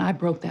other, and I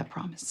broke that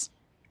promise.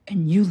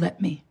 And you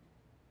let me.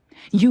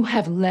 You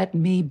have let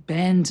me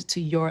bend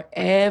to your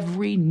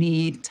every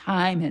need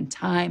time and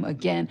time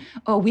again.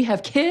 Oh, we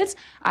have kids?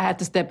 I have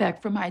to step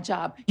back from my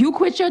job. You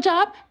quit your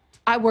job?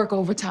 I work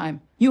overtime.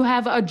 You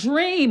have a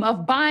dream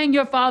of buying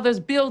your father's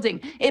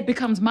building. It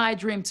becomes my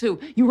dream too.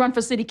 You run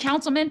for city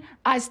councilman?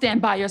 I stand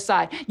by your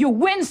side. You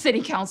win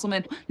city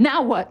councilman.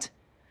 Now what?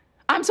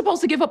 I'm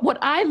supposed to give up what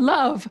I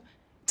love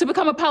to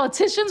become a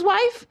politician's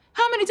wife?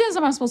 How many dinners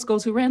am I supposed to go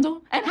to,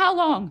 Randall? And how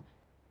long?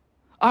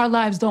 Our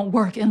lives don't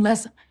work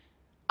unless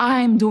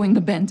I'm doing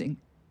the bending.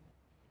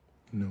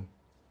 No,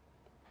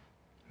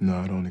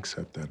 I don't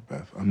accept that,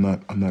 Beth. I'm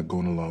not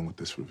going along with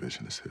this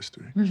revisionist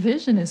history.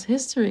 Revisionist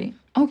history?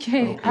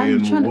 Okay,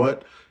 in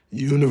what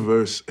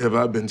universe have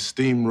I been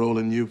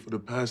steamrolling you for the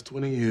past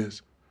 20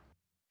 years?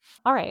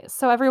 All right.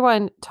 So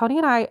everyone, Tony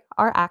and I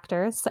are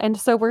actors. And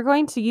so we're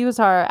going to use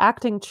our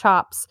acting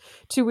chops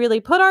to really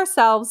put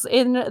ourselves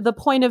in the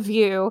point of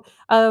view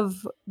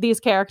of these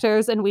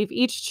characters. And we've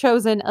each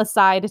chosen a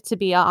side to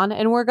be on.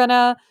 And we're going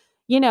to,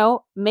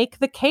 make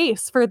the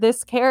case for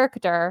this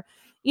character,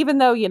 even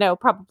though,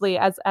 probably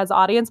as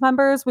audience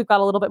members, we've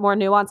got a little bit more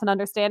nuance and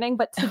understanding.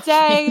 But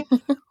today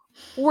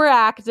we're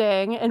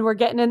acting and we're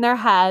getting in their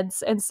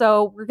heads. And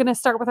so we're going to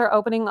start with our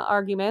opening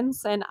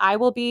arguments, and I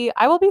will be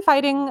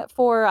fighting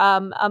for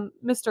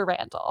Mr.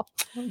 Randall.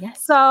 Oh,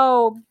 yes.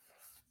 So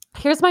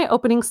here's my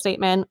opening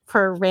statement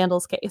for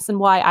Randall's case and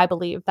why I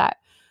believe that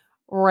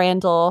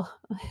Randall,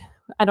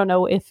 I don't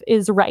know if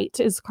is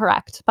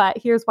correct, but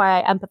here's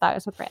why I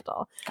empathize with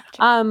Randall.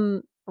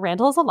 Gotcha.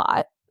 Randall is a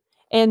lot.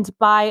 And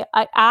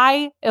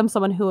I am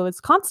someone who is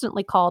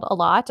constantly called a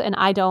lot, and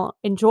I don't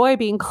enjoy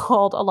being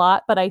called a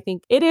lot, but I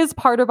think it is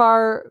part of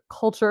our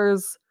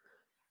culture's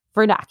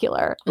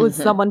vernacular with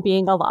someone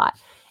being a lot.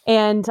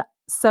 And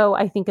so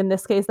I think in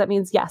this case, that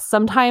means, yes,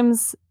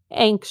 sometimes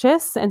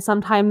anxious and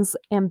sometimes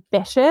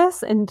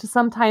ambitious and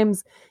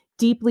sometimes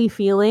deeply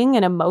feeling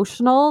and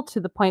emotional to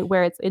the point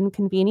where it's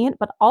inconvenient.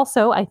 But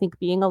also, I think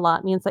being a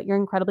lot means that you're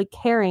incredibly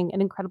caring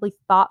and incredibly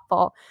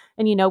thoughtful.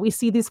 And, we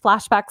see these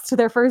flashbacks to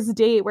their first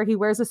date where he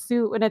wears a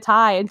suit and a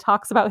tie and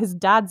talks about his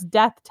dad's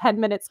death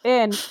 10 minutes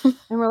in.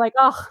 And we're like,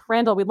 oh,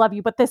 Randall, we love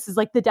you, but this is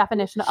like the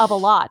definition of a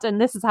lot.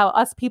 And this is how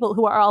us people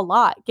who are a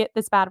lot get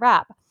this bad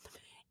rap.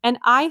 And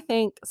I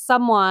think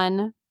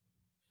someone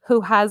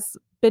who has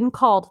been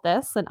called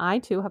this, and I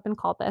too have been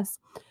called this,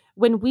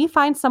 when we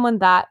find someone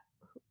that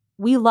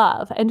we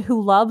love and who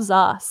loves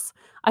us,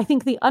 I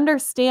think the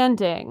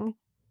understanding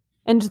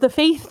and the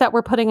faith that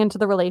we're putting into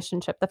the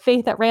relationship, the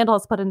faith that Randall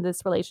has put into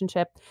this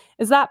relationship,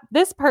 is that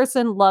this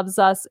person loves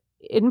us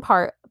in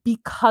part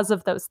because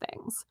of those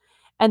things.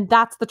 And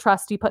that's the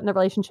trust you put in the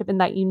relationship, in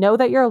that you know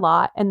that you're a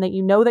lot and that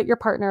you know that your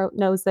partner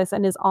knows this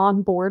and is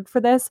on board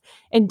for this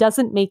and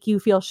doesn't make you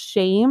feel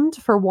shamed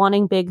for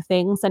wanting big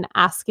things and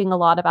asking a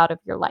lot about of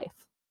your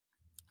life.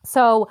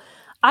 So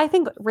I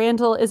think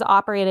Randall is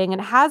operating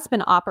and has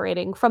been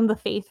operating from the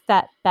faith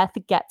that Beth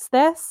gets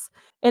this.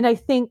 And I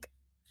think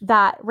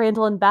that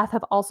Randall and Beth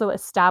have also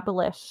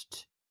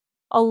established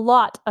a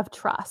lot of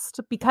trust,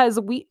 because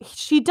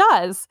she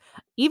does,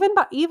 even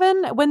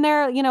when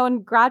they're,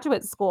 in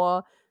graduate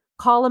school,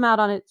 call him out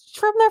on it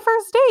from their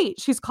first date.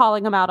 She's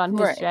calling him out on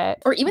his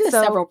shit. Or even the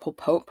several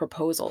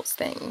proposals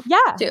thing.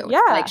 Yeah. Too. Yeah.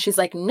 Like, she's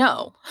like,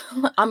 no,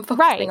 I'm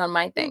focusing on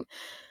my thing.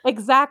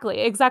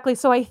 Exactly.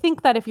 So I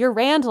think that if you're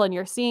Randall and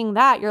you're seeing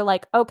that, you're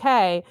like,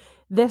 okay,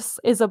 this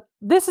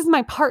is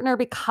my partner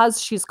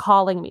because she's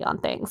calling me on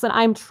things, and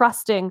I'm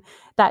trusting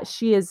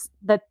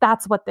that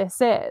that's what this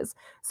is.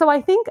 So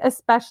I think I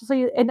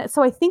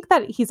think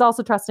that he's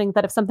also trusting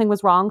that if something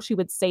was wrong, she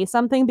would say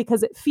something,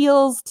 because it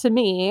feels to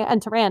me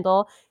and to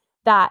Randall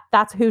that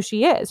that's who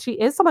she is. She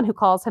is someone who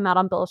calls him out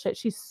on bullshit.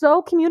 She's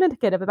so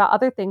communicative about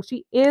other things.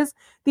 She is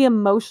the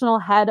emotional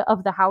head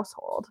of the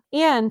household.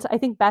 And I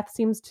think Beth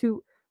seems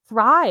to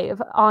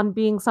thrive on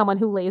being someone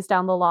who lays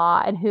down the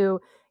law and who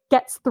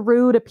gets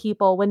through to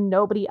people when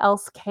nobody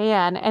else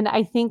can. And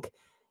I think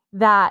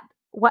that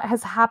what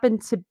has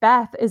happened to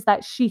Beth is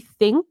that she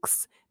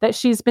thinks that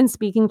she's been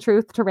speaking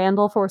truth to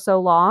Randall for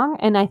so long.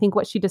 And I think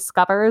what she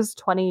discovers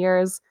 20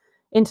 years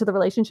into the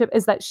relationship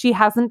is that she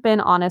hasn't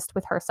been honest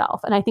with herself.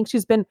 And I think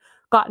she's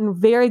gotten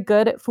very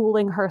good at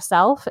fooling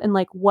herself and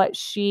like what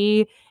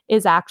she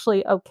is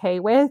actually okay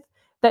with,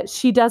 that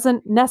she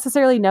doesn't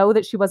necessarily know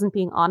that she wasn't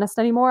being honest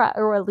anymore,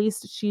 or at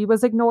least she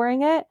was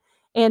ignoring it.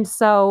 And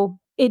so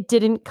it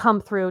didn't come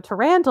through to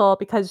Randall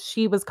because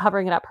she was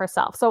covering it up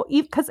herself. So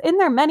because in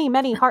their many,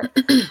 many heart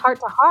to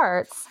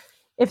hearts,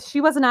 if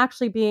she wasn't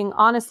actually being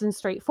honest and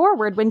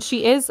straightforward, when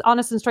she is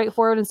honest and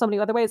straightforward in so many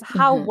other ways,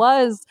 how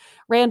was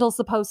Randall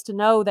supposed to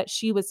know that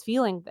she was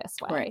feeling this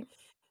way? Right.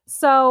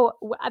 So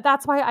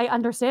that's why I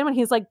understand when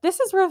he's like, this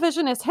is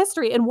revisionist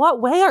history. In what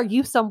way are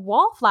you some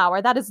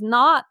wallflower? That is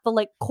not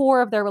the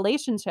core of their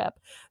relationship.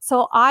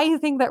 So I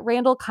think that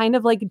Randall kind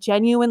of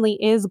genuinely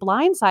is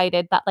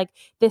blindsided that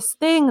this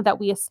thing that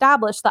we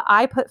established, that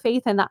I put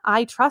faith in, that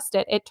I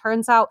trusted, it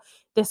turns out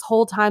this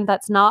whole time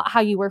that's not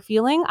how you were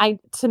feeling. I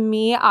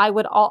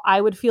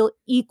would feel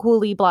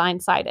equally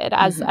blindsided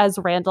as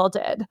Randall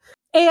did.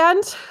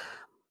 And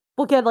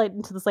we'll get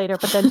into this later,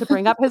 but then to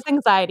bring up his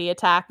anxiety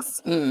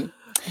attacks.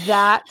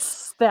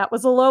 That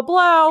was a low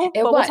blow,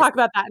 but we'll talk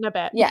about that in a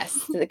bit.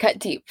 Yes, cut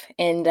deep,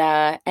 and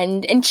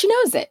she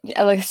knows it.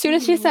 As soon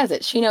as she says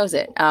it, she knows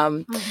it.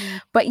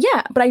 But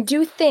I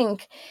do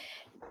think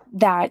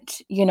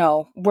that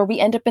where we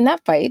end up in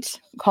that fight,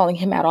 calling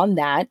him out on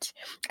that,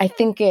 I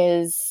think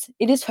it's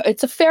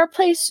a fair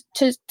place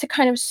to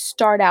kind of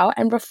start out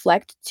and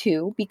reflect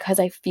too, because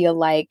I feel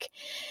like,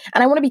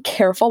 and I want to be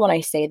careful when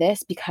I say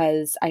this,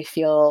 because I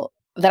feel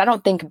that I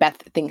don't think Beth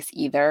thinks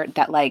either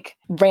that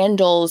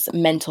Randall's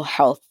mental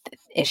health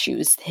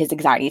issues, his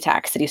anxiety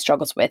attacks that he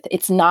struggles with,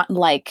 it's not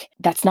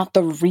that's not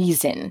the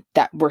reason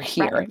that we're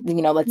here.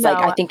 Right.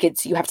 I think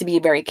you have to be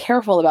very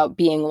careful about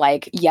being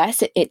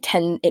yes, it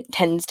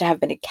tends to have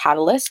been a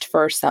catalyst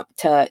for some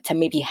to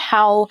maybe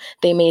how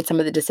they made some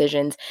of the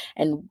decisions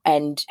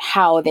and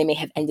how they may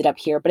have ended up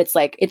here. But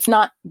it's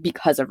not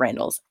because of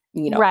Randall's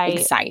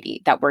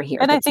anxiety that we're here.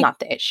 And that's not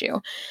the issue.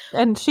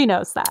 And she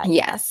knows that.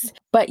 Yes.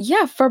 But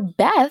for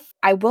Beth,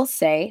 I will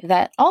say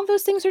that all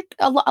those things are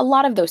a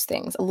lot of those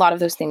things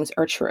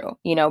are true.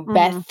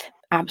 Beth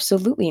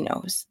absolutely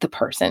knows the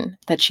person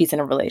that she's in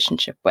a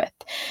relationship with.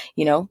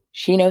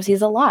 She knows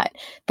he's a lot.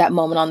 That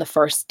moment on the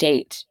first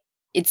date,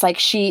 it's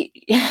she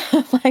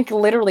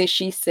literally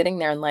she's sitting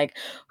there and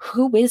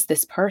who is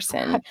this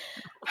person?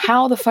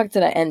 How the fuck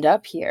did I end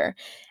up here?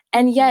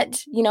 and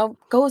yet,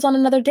 goes on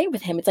another date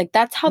with him. It's like,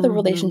 that's how the Mhm.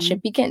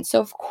 relationship begins. So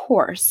of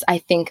course, I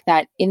think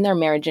that in their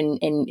marriage and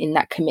in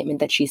that commitment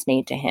that she's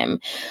made to him,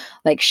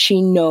 like,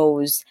 she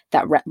knows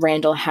that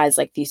Randall has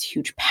like these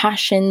huge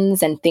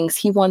passions and things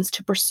he wants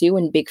to pursue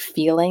and big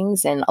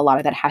feelings. And a lot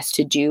of that has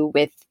to do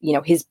with,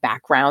 his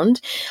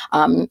background,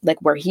 like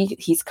where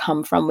he's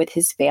come from with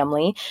his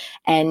family.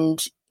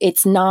 And it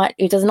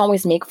doesn't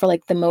always make for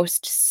like the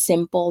most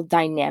simple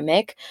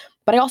dynamic.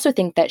 But I also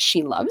think that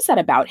she loves that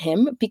about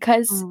him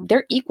because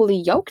they're equally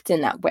yoked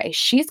in that way.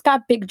 She's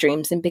got big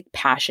dreams and big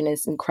passion,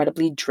 is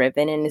incredibly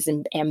driven and is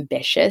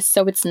ambitious.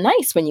 So it's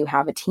nice when you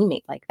have a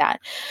teammate like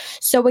that.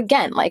 So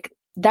again, like,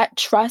 that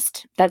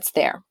trust, that's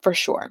there for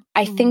sure.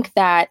 I think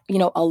that,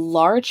 a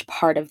large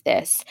part of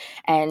this,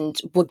 and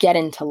we'll get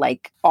into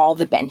like all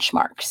the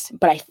benchmarks,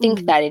 but I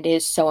think that it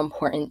is so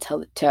important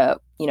to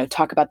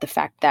talk about the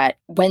fact that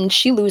when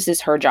she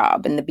loses her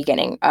job in the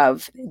beginning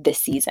of this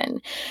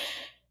season,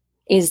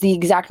 is the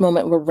exact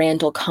moment where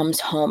Randall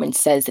comes home and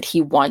says that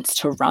he wants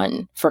to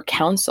run for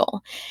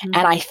council. And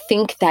I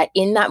think that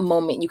in that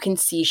moment, you can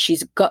see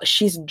she's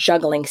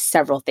juggling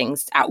several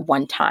things at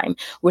one time,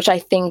 which I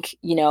think,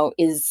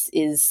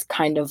 is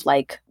kind of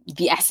like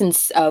the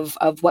essence of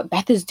what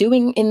Beth is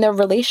doing in their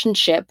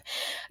relationship.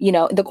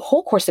 The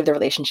whole course of the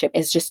relationship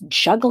is just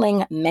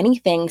juggling many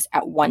things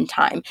at one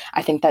time.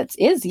 I think that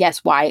is,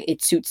 yes, why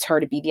it suits her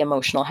to be the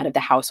emotional head of the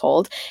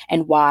household,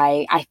 and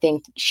why I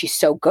think she's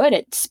so good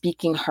at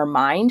speaking her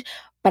mind.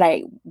 But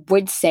I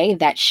would say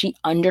that she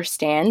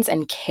understands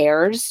and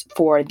cares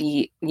for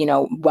the,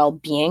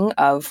 well-being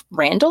of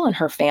Randall and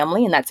her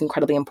family, and that's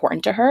incredibly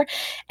important to her.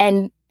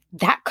 And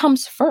that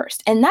comes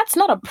first. And that's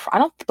not I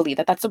don't believe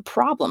that that's a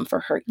problem for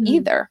her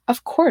either.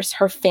 Of course,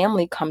 her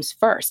family comes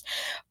first.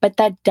 But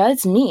that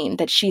does mean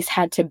that she's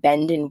had to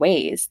bend in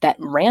ways that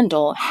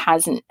Randall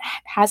hasn't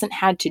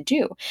had to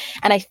do.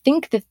 And I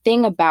think the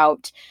thing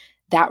about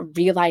that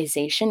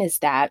realization is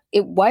that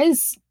it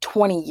was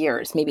 20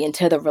 years maybe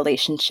into the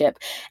relationship,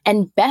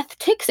 and Beth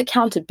takes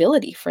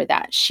accountability for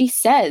that. She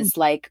says,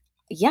 like,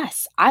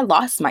 yes, I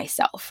lost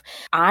myself.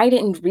 I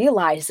didn't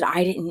realize that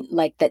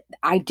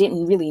I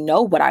didn't really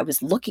know what I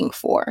was looking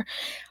for.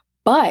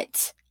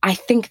 But I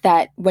think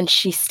that when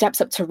she steps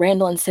up to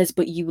Randall and says,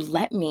 "But you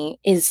let me,"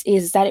 is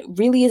that it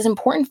really is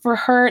important for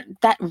her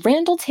that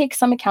Randall takes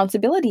some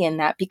accountability in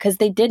that, because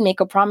they did make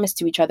a promise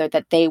to each other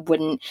that they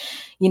wouldn't,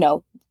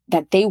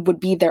 that they would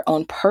be their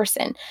own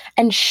person.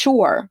 And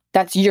sure,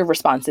 that's your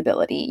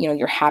responsibility.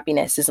 Your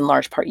happiness is in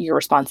large part your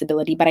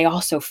responsibility. But I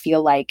also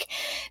feel like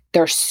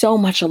there's so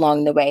much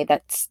along the way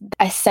that's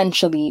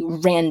essentially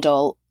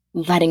Randall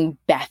letting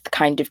Beth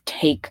kind of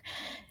take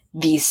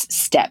these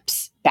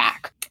steps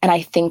back. And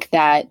I think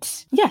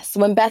that, yes,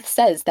 when Beth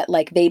says that,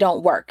 like, they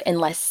don't work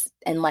unless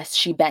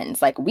she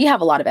bends, like, we have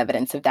a lot of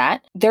evidence of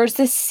that. There's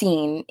this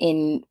scene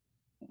in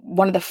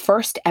one of the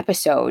first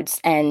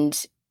episodes,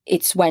 and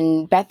it's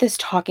when Beth is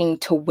talking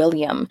to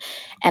William.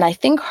 And I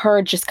think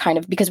her just kind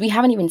of, because we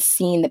haven't even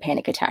seen the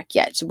panic attack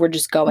yet, so we're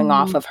just going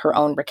off of her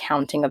own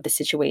recounting of the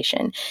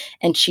situation.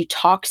 And she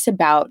talks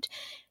about,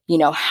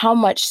 how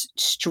much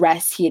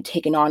stress he had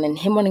taken on and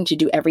him wanting to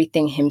do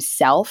everything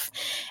himself.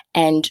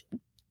 And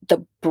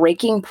the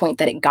breaking point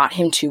that it got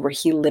him to, where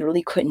he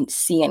literally couldn't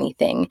see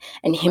anything,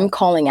 and him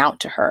calling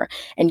out to her,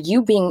 and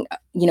you being,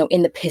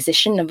 in the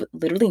position of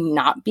literally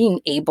not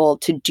being able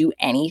to do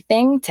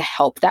anything to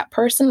help that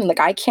person. Like,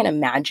 I can't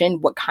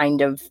imagine what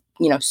kind of,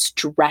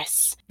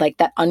 stress, like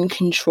that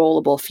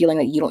uncontrollable feeling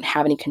that you don't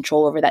have any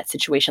control over that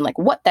situation, like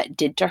what that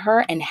did to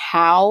her, and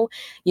how,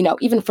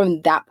 even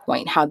from that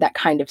point, how that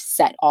kind of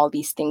set all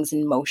these things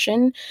in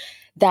motion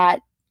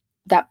that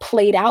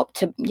played out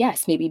to,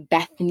 yes, maybe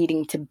Beth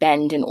needing to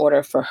bend in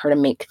order for her to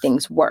make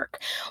things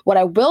work. What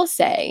I will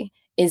say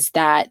is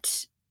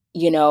that,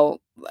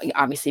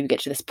 obviously we get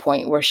to this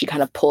point where she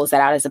kind of pulls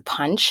that out as a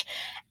punch,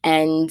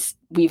 and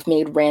we've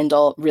made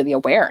Randall really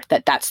aware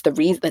that that's the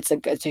reason. It's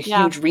a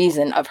huge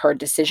reason of her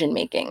decision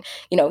making.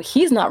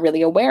 He's not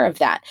really aware of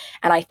that.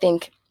 And I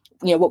think,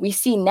 what we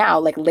see now,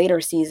 like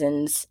later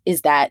seasons,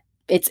 is that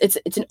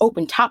it's an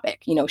open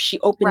topic. She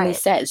openly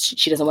says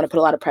she doesn't want to put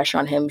a lot of pressure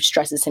on him,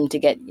 stresses him to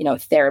get,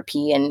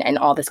 therapy and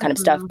all this kind of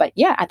stuff. But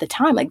yeah, at the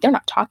time, like, they're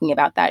not talking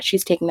about that.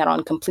 She's taking that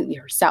on completely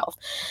herself.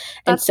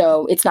 And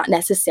so it's not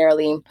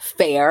necessarily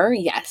fair,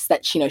 yes,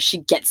 that, she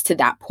gets to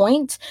that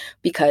point,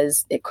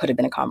 because it could have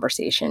been a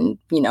conversation,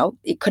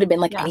 it could have been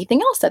like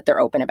anything else that they're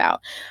open about.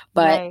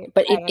 But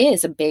it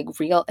is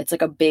it's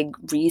like a big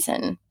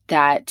reason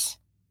that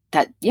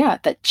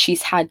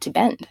she's had to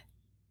bend.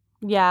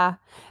 Yeah,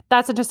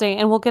 that's interesting.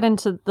 And we'll get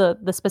into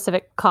the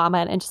specific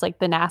comment and just like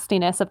the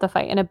nastiness of the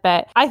fight in a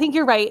bit. I think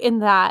you're right in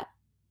that,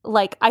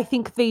 like, I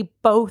think they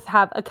both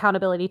have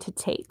accountability to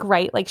take,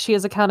 right? Like, she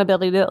has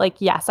accountability that, like,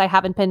 yes, I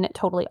haven't been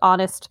totally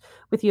honest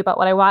with you about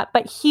what I want,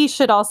 but he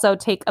should also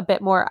take a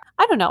bit more.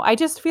 I don't know. I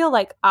just feel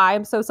like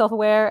I'm so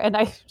self-aware, and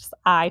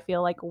I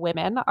feel like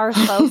women are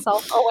so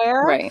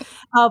self-aware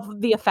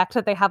of the effect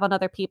that they have on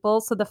other people.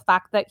 So the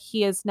fact that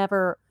he has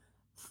never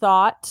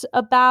thought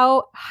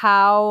about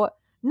how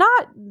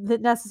not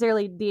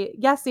necessarily the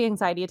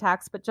anxiety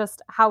attacks, but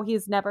just how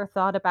he's never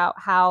thought about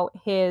how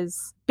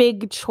his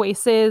big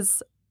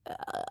choices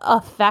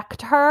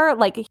affect her,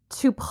 like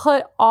to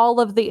put all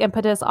of the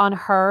impetus on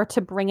her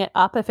to bring it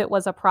up if it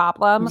was a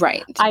problem.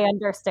 Right. I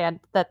understand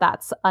that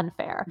that's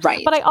unfair.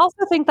 Right. But I also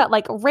think that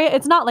like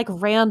it's not like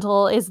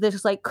Randall is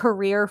this like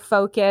career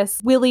focus,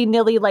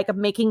 willy-nilly like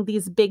making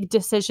these big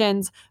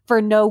decisions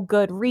for no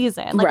good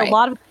reason. Like a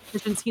lot of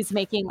decisions he's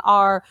making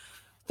are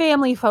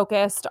family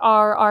focused,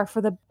 are for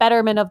the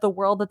betterment of the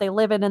world that they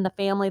live in and the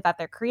family that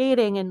they're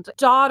creating and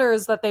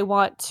daughters that they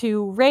want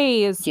to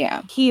raise.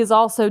 Yeah. He is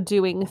also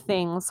doing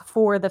things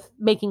for the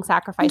making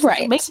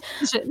sacrifices,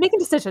 making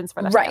decisions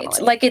for the family.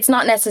 Like it's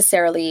not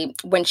necessarily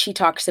when she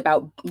talks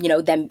about, you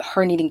know,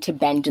 her needing to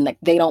bend and like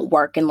they don't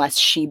work unless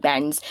she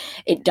bends.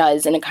 It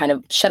does, and it kind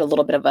of shed a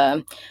little bit of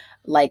a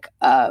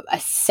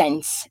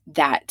sense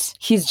that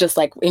he's just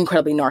like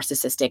incredibly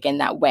narcissistic in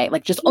that way,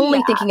 like just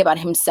only thinking about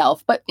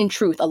himself. But in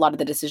truth, a lot of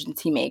the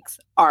decisions he makes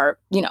are,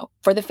 you know,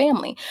 for the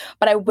family.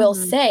 But I will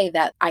say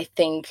that I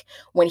think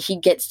when he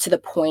gets to the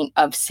point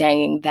of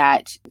saying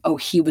that, oh,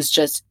 he was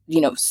just, you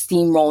know,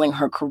 steamrolling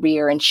her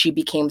career and she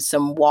became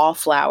some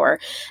wallflower,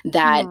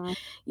 that,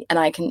 and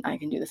I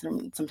can do this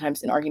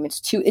sometimes in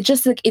arguments too. It's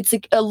just like, it's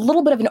like a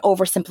little bit of an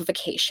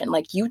oversimplification.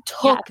 Like you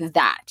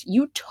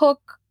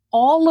took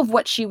all of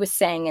what she was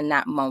saying in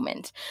that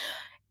moment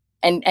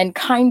and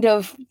kind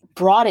of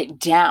brought it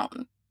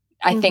down.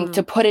 I think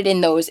to put it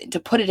in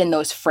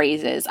those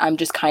phrases, I'm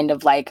just kind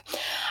of like,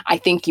 I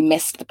think you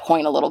missed the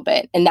point a little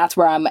bit. And that's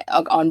where I'm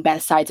on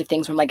both sides of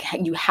things, where I'm like,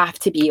 you have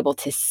to be able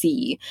to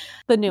see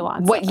the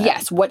nuance.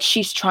 What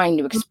she's trying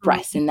to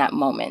express in that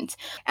moment.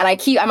 And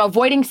I'm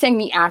avoiding saying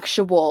the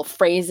actual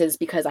phrases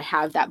because I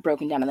have that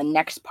broken down in the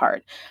next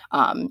part.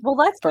 Well,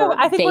 let's go.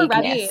 I think vagueness.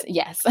 We're ready.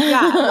 Yes.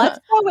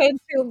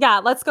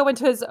 Let's go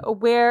into his,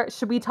 where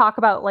should we talk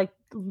about like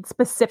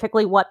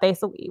specifically what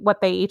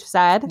they each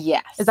said?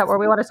 Yes. Is that where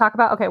we want to talk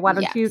about? Okay, why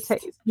don't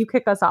you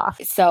kick us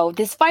off? So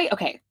this fight,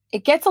 okay,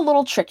 it gets a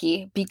little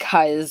tricky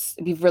because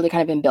we've really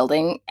kind of been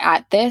building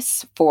at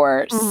this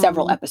for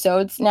several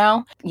episodes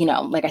now. You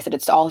know, like I said,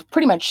 it's all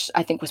pretty much,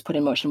 I think, was put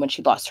in motion when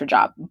she lost her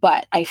job.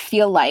 But I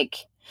feel like,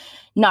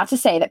 not to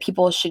say that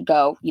people should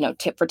go, you know,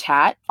 tit for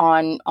tat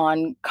on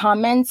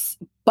comments,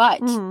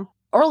 but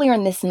earlier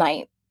in this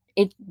night,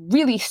 it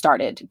really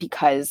started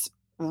because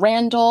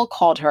Randall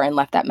called her and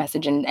left that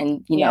message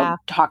and you know,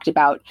 talked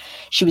about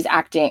she was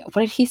acting.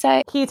 What did he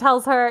say? He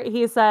tells her,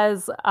 he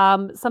says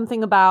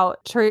something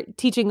about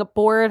teaching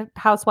bored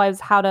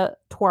housewives how to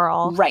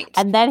twirl. Right.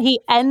 And then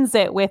he ends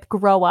it with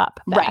grow up.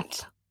 Beth.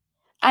 Right.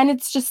 And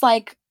it's just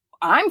like,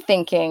 I'm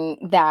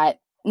thinking that,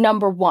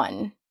 number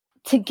one,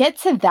 to get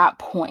to that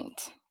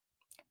point,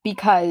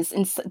 because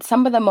in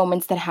some of the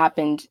moments that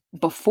happened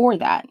before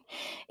that,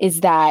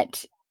 is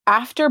that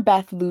after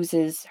Beth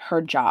loses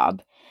her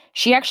job,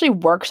 she actually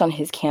works on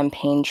his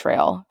campaign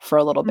trail for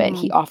a little bit.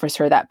 He offers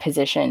her that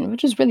position,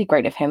 which is really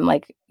great of him.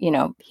 Like, you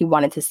know, he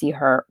wanted to see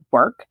her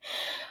work.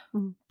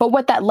 But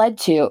what that led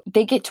to,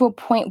 they get to a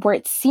point where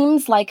it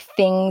seems like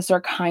things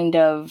are kind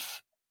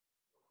of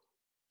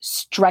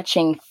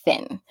stretching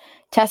thin.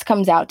 Tess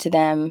comes out to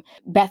them.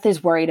 Beth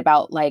is worried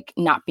about like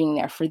not being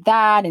there for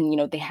that. And, you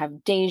know, they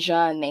have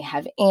Deja and they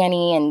have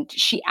Annie. And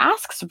she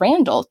asks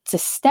Randall to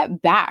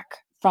step back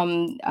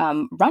from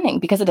running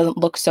because it doesn't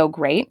look so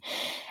great.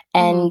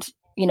 And,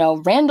 you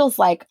know, Randall's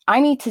like, I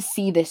need to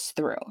see this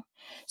through.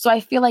 So I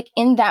feel like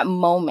in that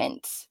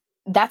moment,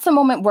 that's a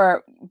moment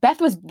where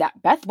Beth was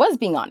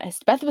being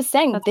honest. Beth was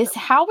saying,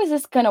 how is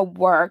this going to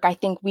work? I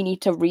think we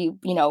need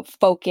to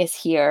focus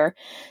here.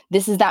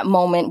 This is that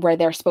moment where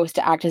they're supposed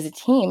to act as a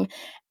team.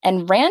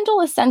 And Randall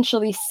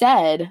essentially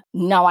said,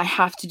 no, I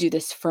have to do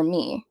this for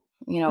me,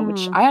 you know,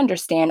 which I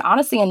understand.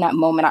 Honestly, in that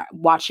moment, I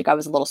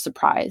was a little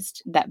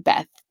surprised that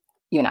Beth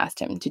even asked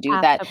him to do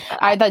that.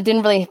 That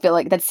didn't really feel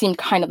like, that seemed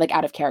kind of like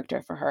out of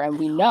character for her. And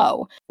we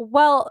know.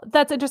 Well,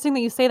 that's interesting that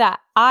you say that.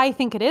 I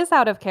think it is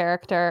out of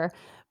character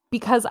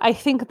because I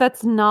think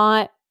that's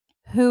not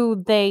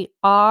who they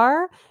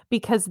are,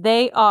 because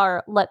they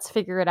are let's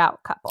figure it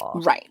out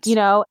couple. Right. You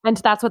know, and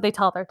that's what they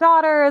tell their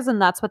daughters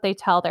and that's what they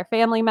tell their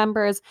family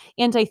members.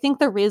 And I think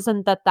the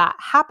reason that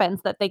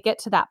happens, that they get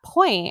to that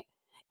point,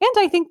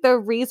 and I think the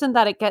reason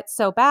that it gets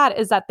so bad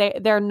is that they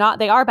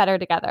are better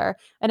together.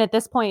 And at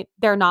this point,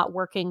 they're not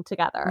working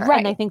together. Right.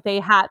 And I think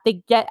they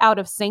get out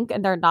of sync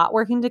and they're not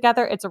working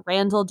together. It's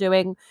Randall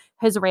doing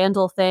his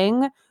Randall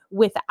thing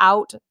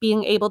without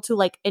being able to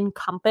like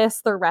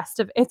encompass the rest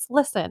of it.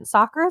 Listen,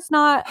 soccer is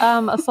not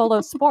a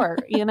solo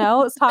sport, you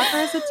know, soccer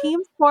is a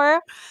team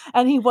sport,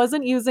 and he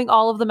wasn't using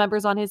all of the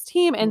members on his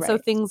team. And so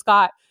things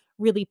got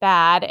really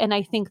bad. And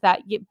I think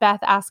that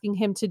Beth asking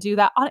him to do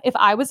that, if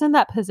I was in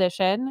that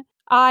position,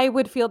 I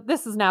would feel,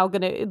 this is now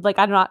going to, like,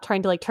 I'm not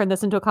trying to like turn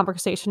this into a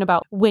conversation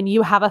about when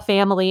you have a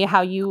family,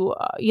 how you,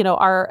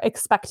 are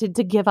expected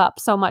to give up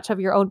so much of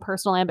your own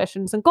personal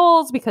ambitions and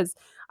goals, because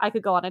I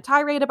could go on a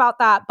tirade about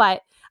that.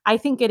 But I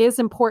think it is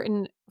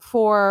important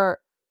for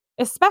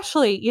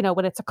especially,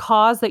 when it's a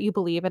cause that you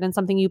believe in and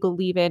something you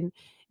believe in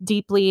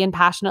deeply and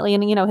passionately.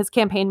 And, his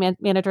campaign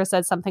manager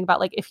said something about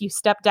like, if you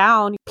step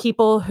down,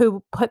 people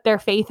who put their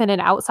faith in an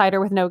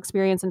outsider with no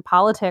experience in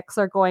politics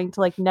are going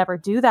to like never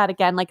do that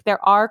again. Like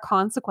there are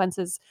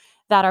consequences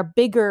that are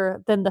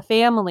bigger than the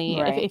family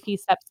if he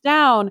steps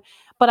down.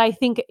 But I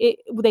think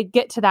they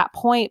get to that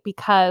point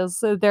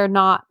because they're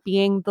not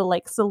being the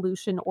like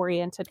solution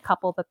oriented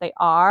couple that they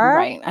are.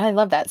 Right. I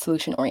love that,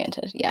 solution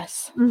oriented.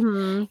 Yes.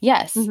 Mm-hmm.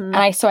 Yes. Mm-hmm. And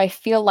I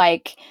feel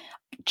like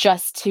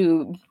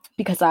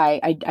because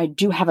I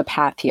do have a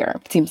path here.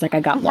 It seems like I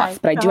got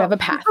lost, but I do have a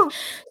path.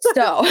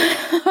 So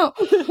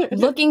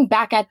looking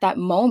back at that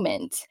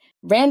moment,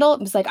 Randall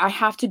was like, I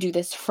have to do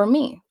this for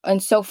me.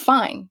 And so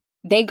fine.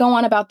 They go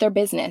on about their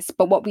business.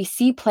 But what we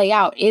see play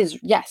out is,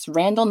 yes,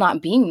 Randall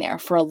not being there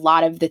for a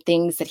lot of the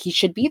things that he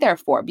should be there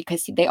for,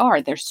 because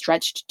they're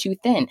stretched too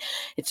thin.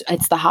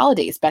 It's the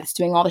holidays. Beth's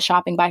doing all the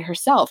shopping by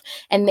herself.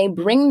 And they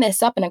bring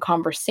this up in a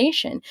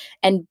conversation.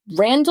 And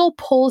Randall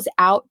pulls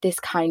out this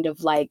kind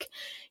of like,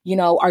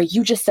 are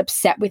you just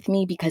upset with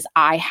me because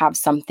I have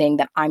something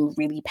that I'm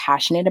really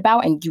passionate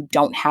about and you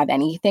don't have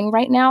anything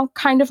right now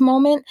kind of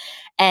moment.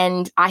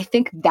 And I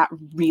think that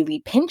really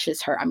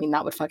pinches her. I mean,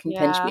 that would fucking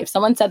pinch me. If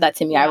someone said that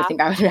to me, I would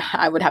think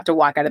I would have to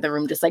walk out of the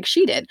room just like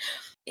she did.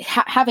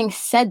 Having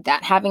said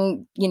that,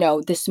 having,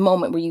 this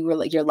moment where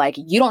you're like,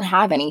 you don't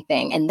have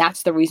anything. And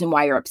that's the reason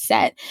why you're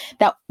upset,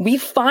 that we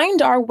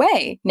find our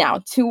way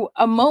now to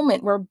a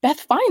moment where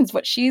Beth finds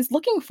what she's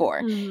looking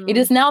for. Mm-hmm. It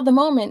is now the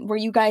moment where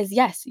you guys,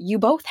 yes, you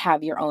both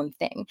have your own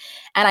thing.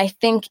 And I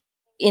think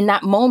in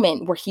that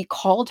moment where he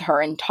called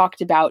her and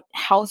talked about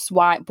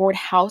bored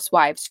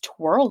housewives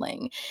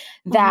twirling,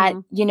 that,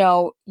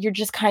 you're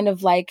just kind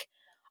of like,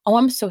 oh,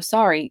 I'm so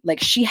sorry. Like,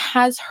 she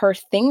has her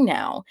thing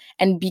now.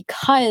 And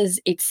because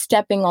it's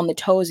stepping on the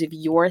toes of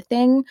your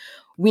thing,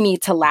 we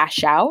need to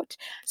lash out.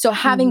 So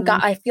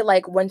I feel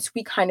like once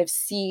we kind of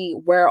see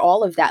where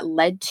all of that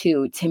led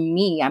to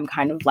me, I'm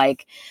kind of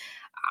like,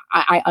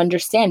 I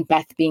understand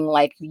Beth being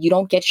like, you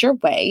don't get your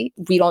way.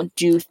 We don't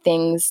do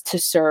things to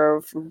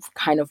serve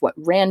kind of what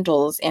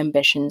Randall's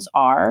ambitions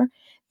are.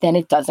 Then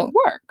it doesn't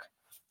work.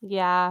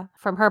 Yeah.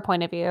 From her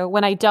point of view,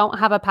 when I don't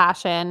have a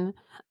passion,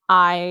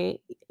 I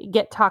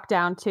get talked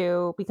down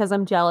to because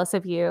I'm jealous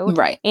of you.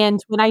 Right. And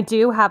when I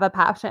do have a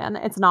passion,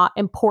 it's not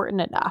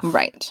important enough.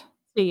 Right.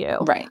 To you.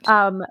 Right.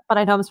 But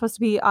I know I'm supposed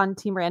to be on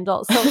Team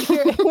Randall. So here's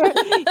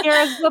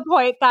the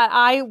point that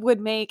I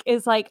would make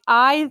is like,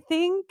 I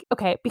think,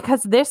 okay,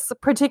 because this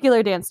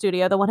particular dance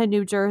studio, the one in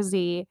New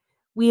Jersey,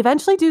 we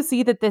eventually do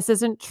see that this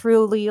isn't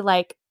truly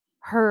like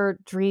her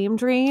dream.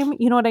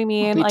 You know what I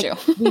mean?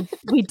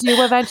 We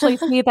do eventually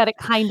see that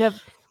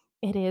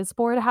it is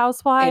Bored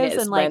Housewives. It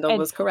is. And like, Randall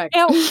was correct.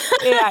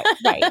 Yeah,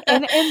 right.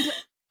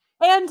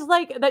 And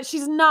like that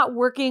she's not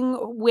working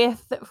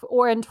with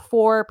and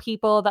for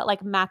people that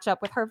like match up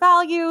with her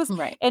values.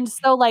 Right. And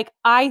so like,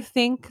 I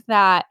think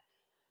that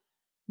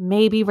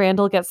maybe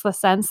Randall gets the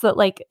sense that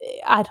like,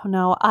 I don't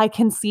know, I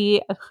can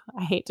see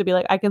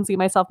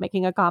myself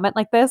making a comment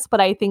like this,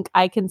 but I think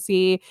I can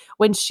see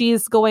when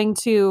she's going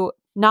to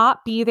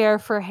not be there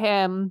for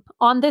him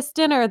on this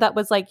dinner that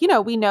was like,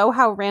 we know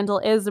how Randall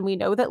is and we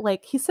know that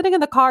like he's sitting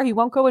in the car, he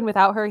won't go in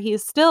without her.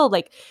 He's still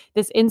like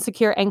this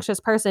insecure, anxious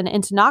person,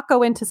 and to not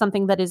go into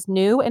something that is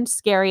new and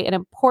scary and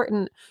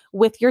important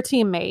with your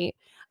teammate,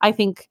 I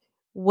think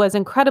was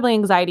incredibly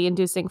anxiety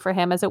inducing for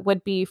him, as it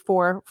would be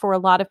for a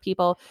lot of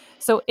people.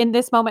 So in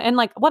this moment, and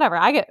like, whatever,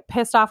 I get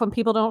pissed off when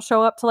people don't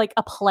show up to like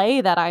a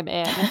play that I'm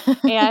in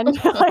and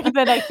like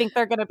that I think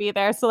they're going to be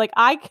there. So like,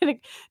 I can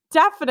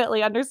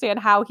definitely understand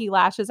how he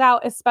lashes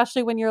out,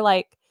 especially when you're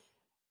like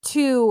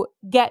to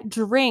get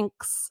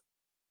drinks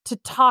to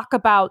talk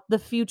about the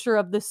future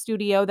of the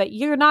studio that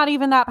you're not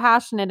even that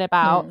passionate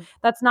about.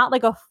 That's not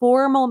like a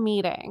formal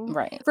meeting.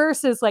 Right.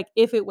 Versus like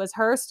if it was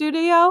her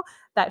studio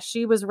that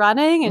she was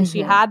running and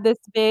she had this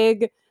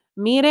big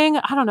meeting,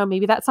 I don't know,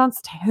 maybe that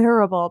sounds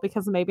terrible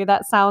because maybe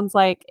that sounds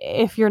like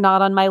if you're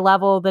not on my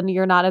level, then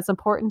you're not as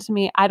important to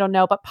me. I don't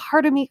know. But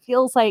part of me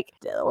feels like,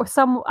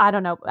 I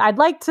don't know. I'd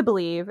like to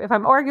believe, if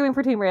I'm arguing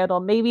for Team Randall,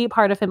 maybe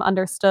part of him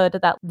understood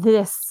that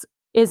this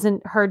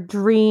isn't her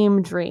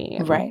dream.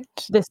 Right.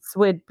 This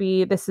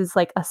is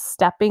like a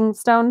stepping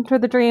stone to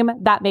the dream.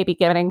 That may be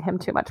giving him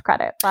too much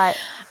credit, but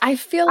I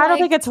don't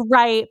think it's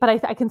right, but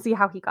I can see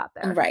how he got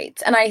there. Right.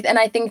 And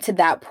I think to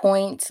that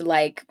point,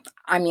 like,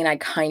 I mean,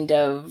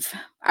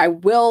 I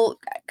will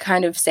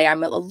kind of say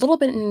I'm a little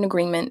bit in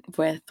agreement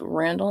with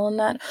Randall on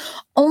that,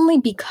 only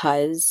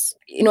because,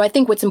 I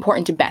think what's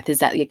important to Beth is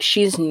that like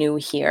she's new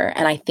here.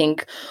 And I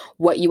think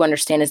what you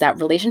understand is that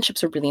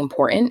relationships are really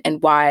important,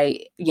 and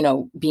why,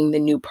 being the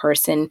new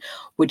person,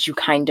 would you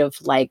kind of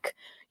like,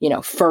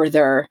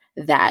 further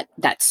that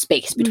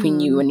space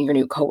between you and your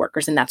new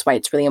coworkers. And that's why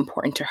it's really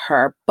important to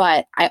her.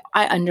 But I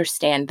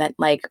understand that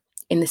like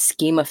in the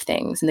scheme of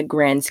things, in the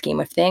grand scheme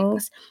of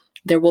things,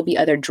 there will be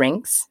other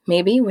drinks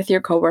maybe with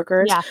your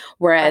coworkers. Yeah.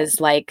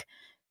 Whereas like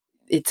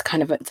it's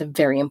a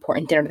very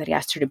important dinner that he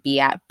asked her to be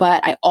at.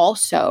 But I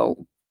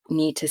also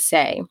need to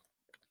say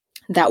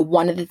that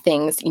one of the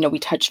things, we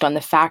touched on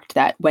the fact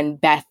that when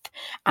Beth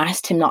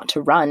asked him not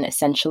to run,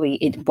 essentially,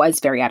 it was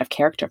very out of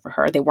character for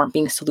her. They weren't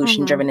being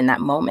solution driven in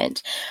that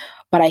moment.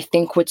 But I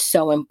think what's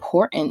so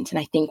important, and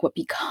I think what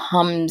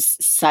becomes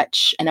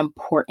such an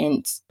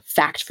important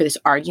fact for this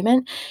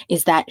argument,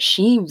 is that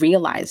she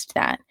realized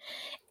that.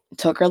 It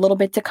took her a little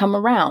bit to come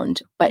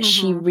around, but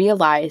she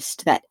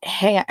realized that,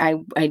 hey,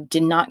 I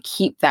did not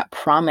keep that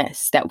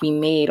promise that we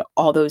made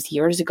all those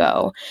years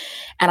ago.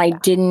 And I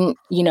didn't,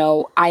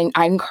 I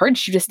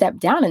encouraged you to step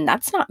down, and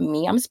that's not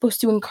me. I'm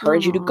supposed to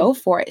encourage you to go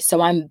for it.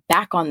 So I'm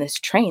back on this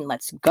train.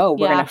 Let's go.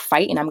 We're going to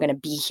fight, and I'm going to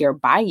be here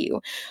by you,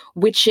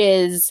 which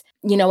is,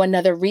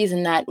 another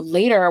reason that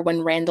later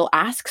when Randall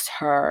asks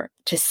her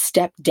to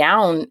step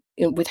down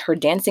with her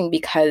dancing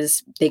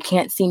because they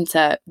can't seem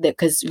to,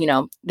 because,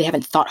 they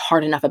haven't thought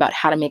hard enough about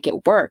how to make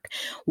it work.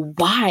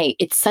 Why?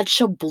 It's such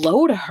a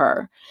blow to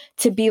her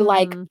to be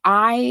like,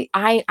 I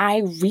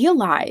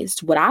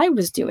realized what I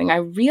was doing. I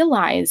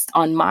realized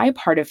on my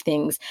part of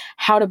things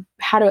how to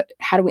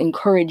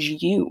encourage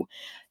you.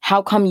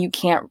 How come you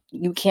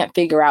can't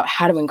figure out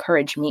how to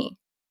encourage me?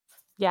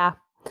 Yeah.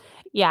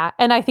 Yeah.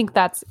 And I think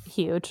that's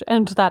huge.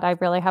 And that I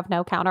really have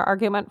no counter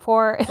argument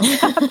for.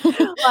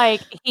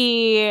 Like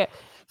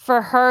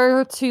for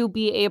her to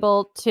be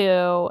able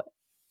to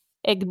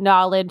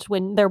acknowledge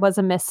when there was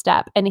a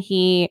misstep, and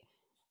he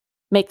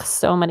makes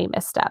so many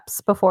missteps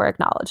before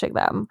acknowledging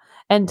them.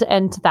 And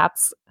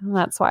that's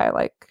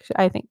why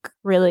I think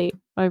really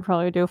I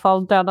probably do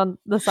fall down on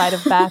the side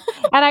of Beth.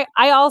 And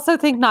I also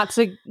think, not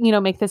to,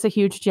 make this a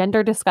huge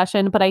gender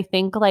discussion, but I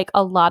think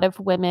a lot of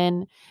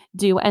women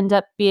do end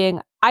up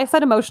being, I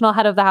said emotional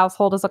head of the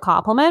household as a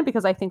compliment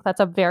because I think that's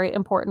a very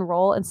important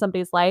role in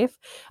somebody's life.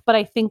 But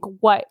I think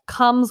what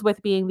comes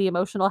with being the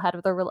emotional head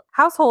of the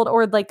household,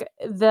 or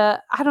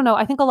I don't know,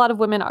 I think a lot of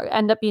women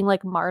end up being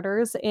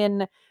martyrs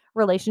in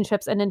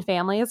relationships and in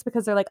families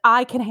because they're like,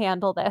 I can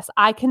handle this.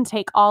 I can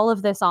take all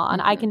of this on.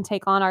 I can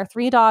take on our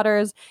 3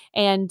 daughters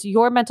and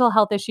your mental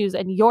health issues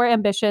and your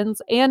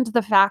ambitions and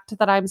the fact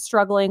that I'm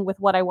struggling with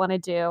what I want to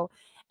do.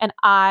 And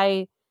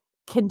I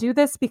can do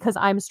this because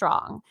I'm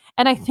strong.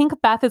 And I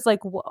think Beth is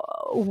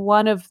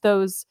one of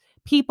those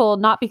people,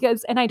 not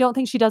because, and I don't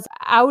think she does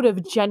out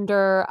of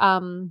gender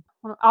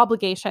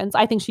obligations.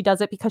 I think she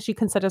does it because she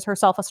considers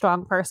herself a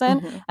strong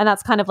person. And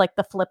that's kind of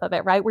the flip of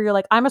it, right? Where you're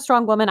like, I'm a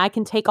strong woman. I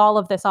can take all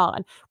of this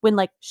on, when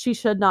she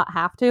should not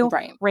have to.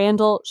 Right.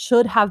 Randall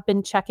should have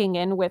been checking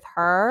in with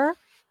her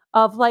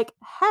of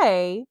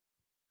hey,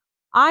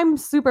 I'm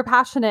super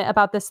passionate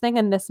about this thing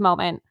in this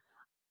moment.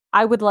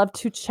 I would love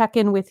to check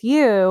in with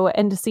you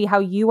and to see how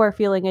you are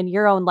feeling in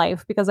your own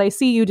life, because I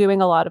see you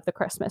doing a lot of the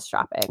Christmas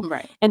shopping.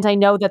 Right. And I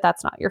know that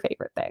that's not your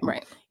favorite thing.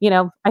 Right.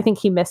 I think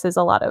he misses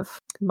a lot of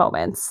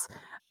moments.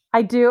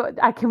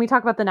 Can we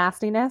talk about the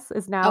nastiness?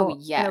 Is now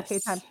yes. okay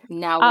time?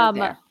 Now we're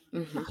there.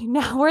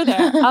 Now we're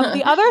there.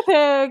 The other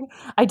thing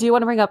I do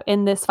want to bring up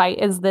in this fight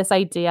is this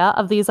idea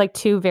of these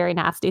 2 very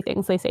nasty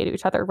things they say to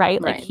each other,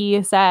 right?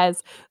 He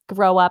says,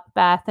 grow up,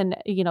 Beth, and,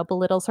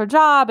 belittles her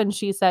job. And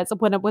she says,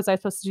 when was I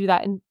supposed to do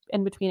that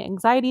in between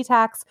anxiety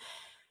attacks?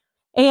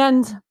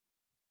 And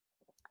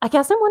I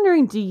guess I'm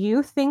wondering, do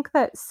you think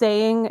that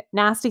saying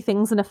nasty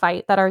things in a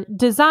fight that are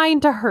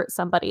designed to hurt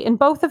somebody, and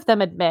both of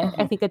them admit,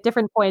 I think at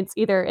different points,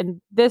 either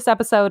in this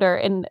episode or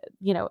in,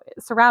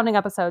 surrounding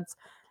episodes,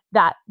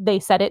 that they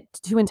said it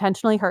to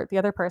intentionally hurt the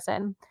other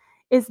person.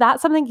 Is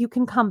that something you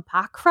can come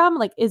back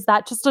from? Is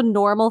that just a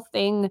normal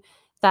thing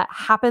that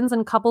happens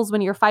in couples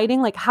when you're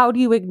fighting? How do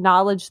you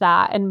acknowledge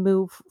that and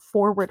move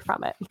forward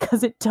from it?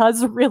 Because it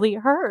does really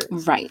hurt.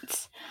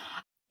 Right.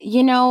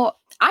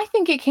 I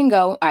think it can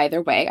go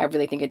either way. I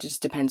really think it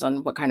just depends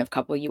on what kind of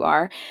couple you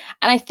are.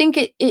 And I think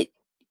it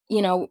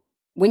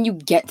when you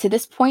get to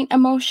this point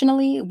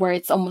emotionally, where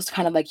it's almost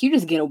kind of you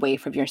just get away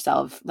from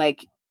yourself,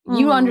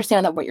 you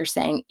understand that what you're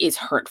saying is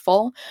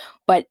hurtful,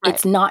 but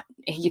it's not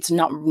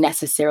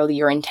necessarily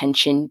your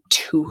intention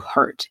to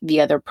hurt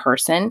the other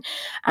person.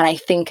 And I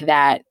think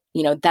that,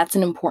 that's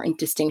an important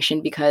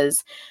distinction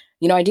because,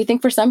 I do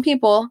think for some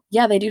people,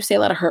 they do say a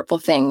lot of hurtful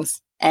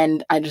things.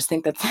 And I just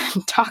think that's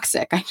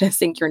toxic. I just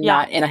think you're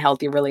not in a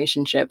healthy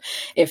relationship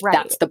if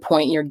that's the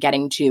point you're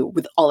getting to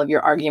with all of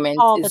your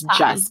arguments, is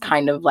just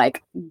kind of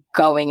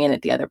going in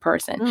at the other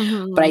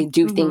person. But I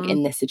do think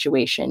in this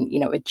situation,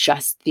 it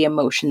just, the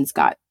emotions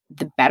got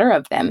the better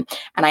of them.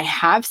 And I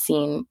have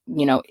seen,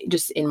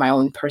 just in my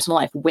own personal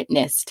life,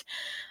 witnessed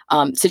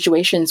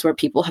situations where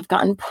people have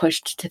gotten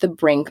pushed to the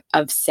brink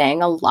of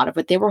saying a lot of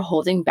what they were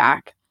holding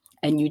back.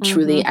 And you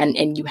truly, and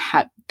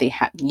they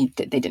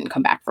didn't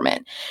come back from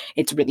it.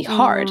 It's really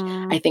hard.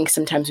 I think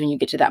sometimes when you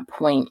get to that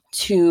point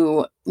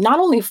to not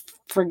only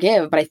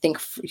forgive, but I think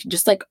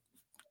just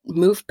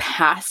move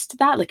past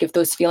that. If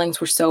those feelings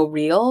were so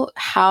real,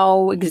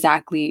 how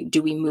exactly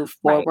do we move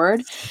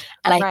forward?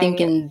 And I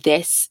think in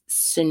this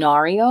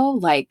scenario,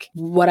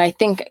 what I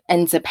think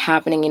ends up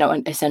happening,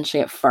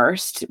 essentially at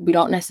first, we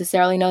don't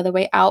necessarily know the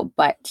way out,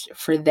 but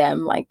for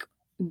them,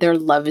 their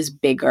love is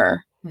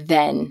bigger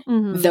than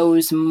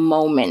those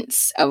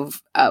moments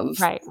of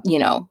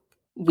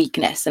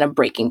weakness and a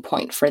breaking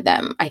point for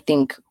them. I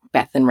think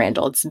Beth and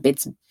Randall,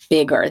 it's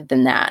bigger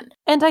than that.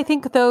 And I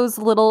think those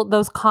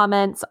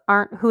comments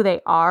aren't who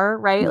they are,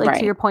 right? Like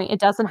to your point, it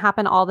doesn't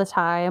happen all the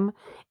time.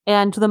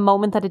 And the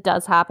moment that it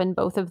does happen,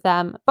 both of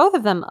them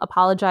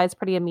apologize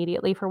pretty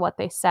immediately for what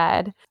they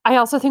said. I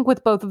also think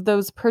with both of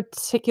those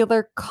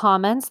particular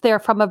comments, they're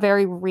from a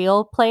very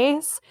real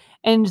place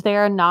and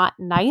they're not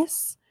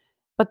nice,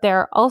 but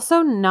they're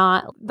also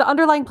not, the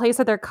underlying place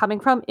that they're coming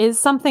from is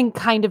something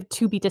kind of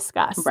to be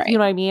discussed. Right. You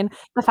know what I mean?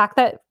 The fact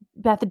that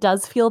Beth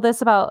does feel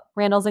this about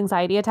Randall's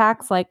anxiety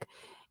attacks, like,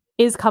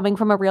 is coming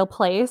from a real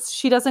place.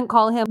 She doesn't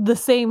call him the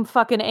same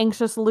fucking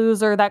anxious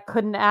loser that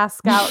couldn't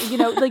ask out, you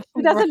know, like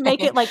she doesn't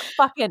make it like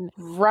fucking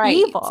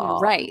evil.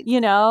 Right. You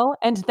know?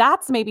 And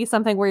that's maybe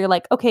something where you're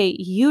like, okay,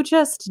 you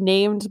just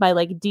named my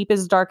like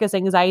deepest, darkest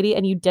anxiety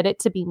and you did it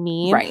to be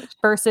mean. Right.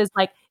 Versus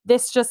like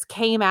this just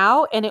came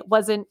out and it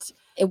wasn't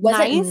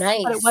nice.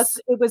 But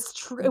it was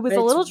a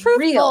little truthful.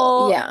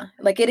 Real. Yeah.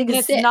 Like it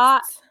exists. It's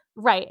not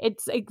right. It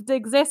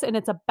exists and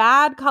it's a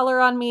bad color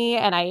on me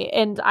and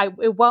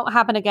it won't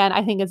happen again.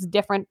 I think it's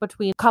different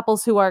between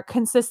couples who are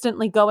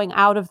consistently going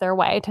out of their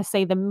way to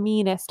say the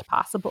meanest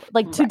possible,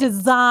 like to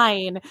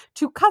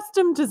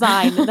custom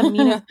design the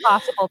meanest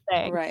possible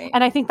thing. Right.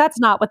 And I think that's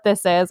not what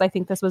this is. I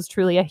think this was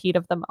truly a heat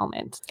of the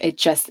moment.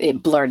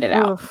 It blurred it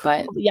out.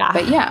 But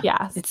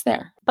yeah, it's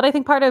there. But I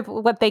think part of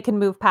what they can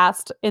move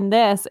past in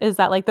this is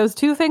that like those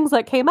two things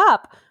that came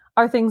up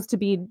are things to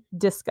be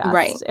discussed.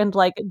 Right. And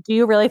like, do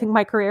you really think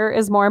my career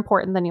is more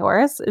important than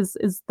yours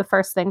is the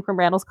first thing from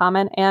Randall's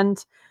comment.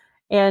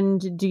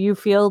 And do you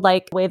feel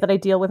like the way that I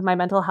deal with my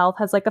mental health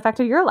has like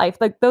affected your life?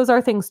 Like those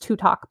are things to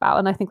talk about.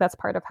 And I think that's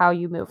part of how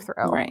you move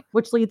through. Right.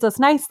 Which leads us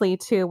nicely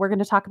to, we're going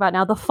to talk about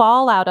now the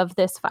fallout of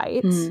this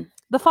fight. Mm-hmm.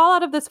 The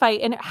fallout of this fight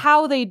and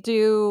how they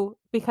do,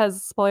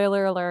 because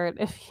spoiler alert,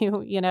 if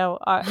you know,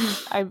 I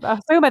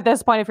assume at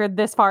this point, if you're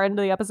this far into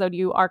the episode,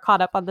 you are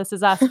caught up on This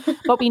Is Us.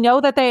 But we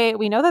know that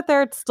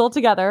they're still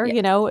together. Yeah.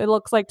 You know, it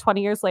looks like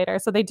 20 years later,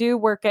 so they do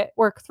work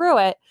through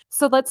it.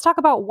 So let's talk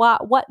about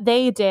what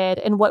they did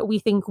and what we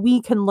think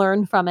we can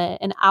learn from it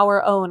in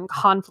our own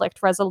conflict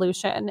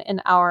resolution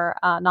in our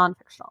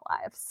non-fictional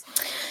lives.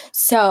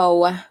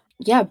 So.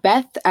 Yeah,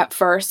 Beth, at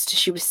first,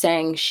 she was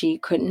saying she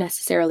couldn't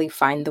necessarily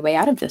find the way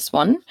out of this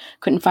one.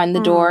 Couldn't find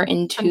the door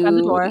into,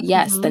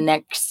 the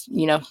next,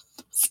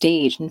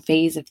 stage and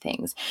phase of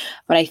things.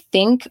 But I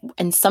think,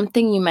 and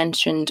something you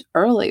mentioned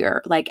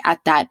earlier, like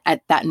at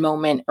that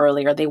moment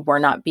earlier, they were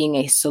not being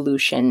a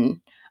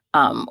solution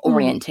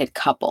oriented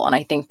couple. And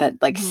I think that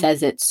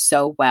says it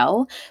so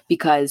well,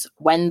 because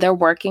when they're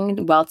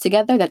working well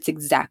together, that's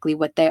exactly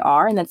what they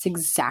are. And that's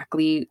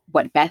exactly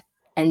what Beth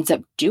ends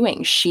up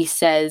doing. She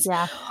says,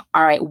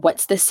 all right,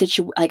 what's the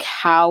situation? Like,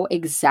 how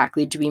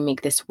exactly do we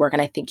make this work?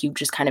 And I think you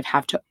just kind of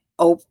have to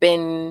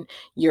open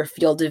your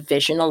field of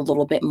vision a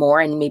little bit more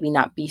and maybe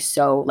not be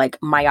so like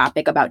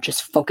myopic about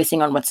just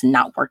focusing on what's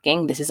not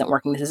working. This isn't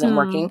working. This isn't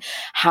working.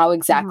 How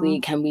exactly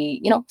can we,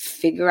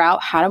 figure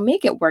out how to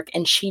make it work?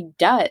 And she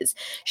does.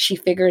 She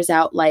figures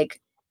out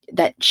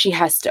that she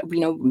has to,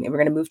 we're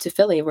going to move to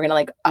Philly. We're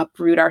going to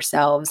uproot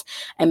ourselves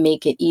and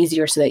make it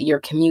easier so that your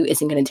commute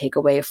isn't going to take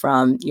away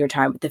from your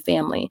time with the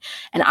family.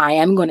 And I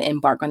am going to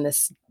embark on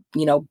this,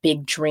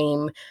 big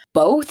dream,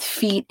 both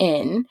feet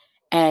in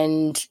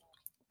and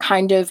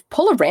kind of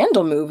pull a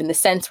Randall move in the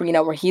sense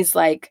where, where he's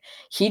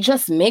he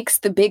just makes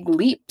the big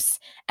leaps.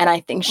 And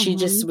I think she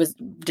just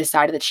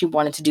decided that she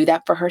wanted to do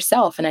that for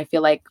herself. And I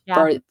feel like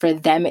for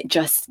them, it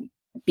just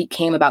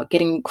became about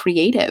getting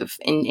creative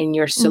in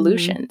your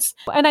solutions.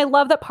 And I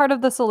love that part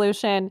of the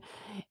solution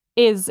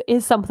is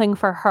something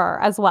for her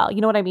as well.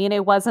 You know what I mean?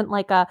 It wasn't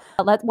like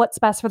what's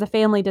best for the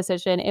family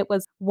decision. It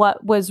was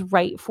what was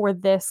right for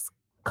this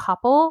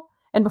couple.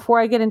 And before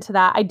I get into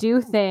that, I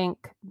do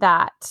think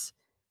that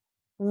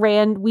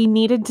we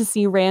needed to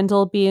see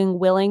Randall being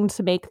willing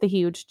to make the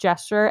huge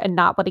gesture and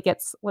not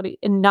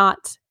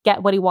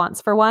get what he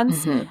wants for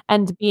once,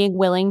 and being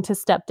willing to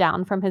step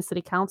down from his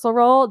city council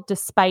role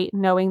despite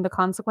knowing the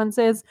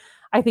consequences.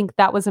 I think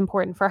that was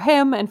important for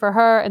him and for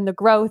her and the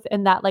growth,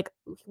 and that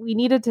we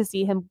needed to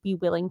see him be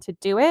willing to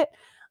do it.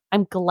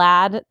 I'm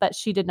glad that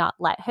she did not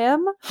let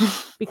him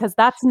because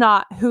that's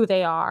not who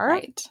they are.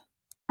 Right.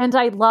 And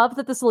I love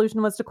that the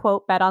solution was to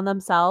quote, bet on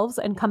themselves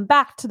and come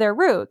back to their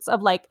roots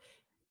of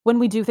when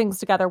we do things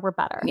together, we're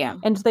better. Yeah.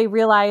 And they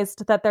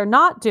realized that they're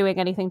not doing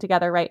anything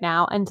together right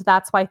now. And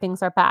that's why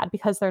things are bad,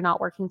 because they're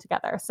not working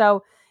together.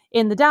 So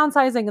in the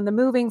downsizing and the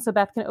moving, so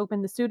Beth can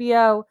open the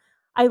studio,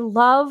 I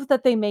love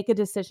that they make a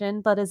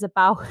decision that is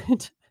about,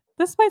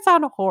 this might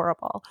sound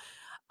horrible.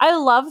 I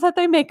love that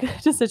they make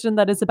a decision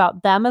that is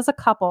about them as a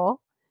couple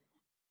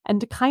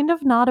and kind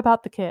of not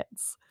about the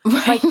kids.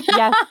 Right.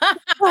 Yes.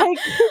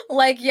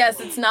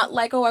 Yes, it's not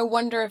oh, I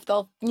wonder if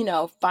they'll,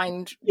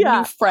 find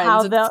new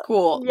friends at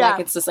school. Yeah.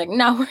 It's just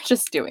no, we're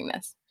just doing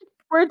this.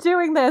 We're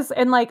doing this.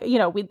 And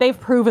they've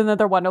proven that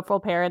they're wonderful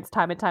parents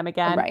time and time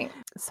again. Right.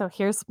 So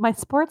here's my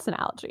sports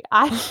analogy.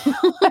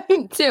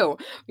 Two.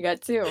 We got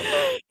two.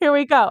 Here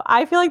we go.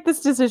 I feel like this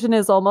decision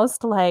is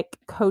almost like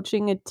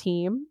coaching a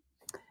team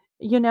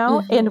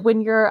and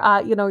when you're,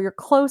 you're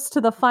close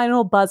to the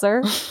final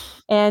buzzer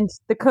and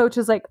the coach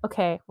is like,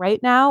 okay,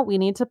 right now we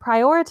need to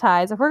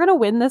prioritize. If we're going to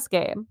win this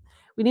game,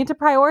 we need to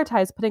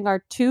prioritize putting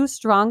our two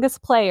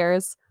strongest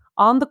players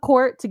on the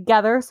court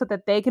together so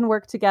that they can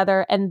work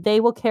together and they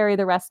will carry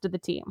the rest of the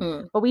team.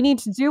 But we need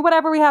to do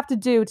whatever we have to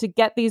do to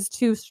get these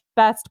two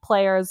best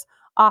players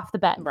off the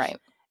bench. Right.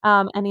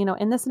 And,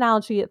 in this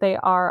analogy, they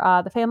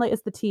are, the family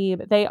is the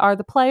team. They are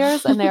the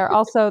players and they are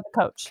also the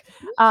coach.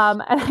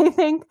 And I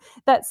think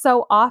that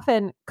so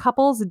often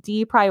couples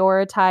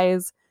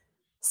deprioritize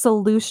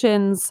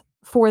solutions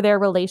for their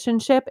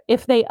relationship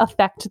if they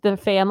affect the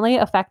family,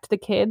 affect the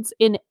kids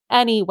in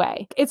any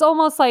way. It's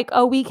almost like,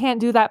 oh, we can't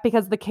do that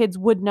because the kids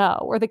would know,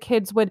 or the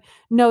kids would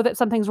know that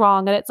something's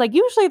wrong. And it's like,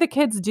 usually the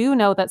kids do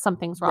know that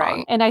something's wrong.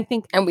 Right. And I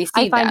think, and we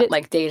see that,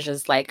 like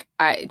Deja's like,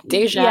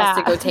 Deja has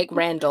to go take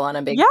Randall on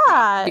a big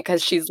trip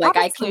because she's like,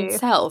 honestly, I can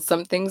tell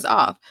something's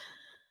off.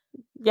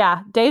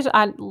 Yeah, Deja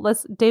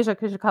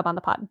should come on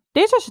the pod.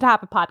 Deja should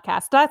have a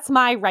podcast. That's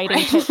my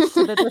writing pitch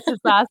to the This Is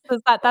Us.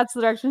 That's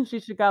the direction she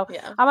should go.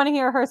 Yeah. I want to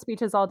hear her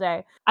speeches all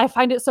day. I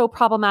find it so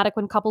problematic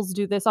when couples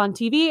do this on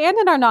TV and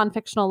in our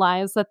non-fictional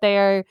lives that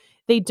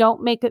they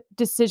don't make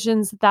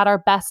decisions that are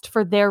best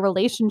for their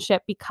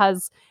relationship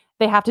because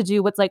they have to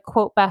do what's like,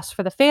 quote, best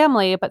for the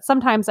family. But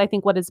sometimes I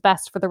think what is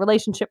best for the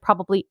relationship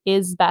probably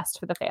is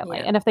best for the family.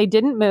 Yeah. And if they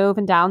didn't move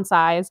and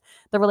downsize,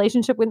 the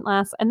relationship wouldn't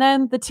last. And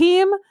then the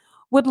team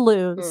would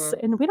lose.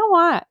 And we don't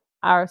want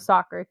our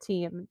soccer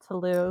team to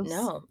lose.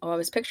 No. Oh, I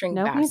was picturing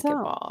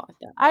basketball.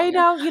 I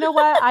know. You know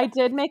what? I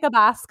did make a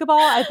basketball.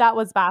 That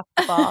was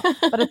basketball.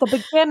 But at the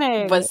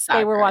beginning,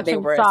 they were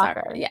watching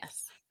soccer.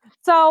 Yes.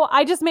 So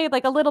I just made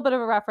like a little bit of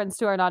a reference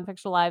to our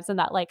non-fictional lives and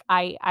that like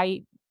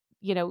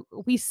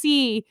we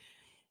see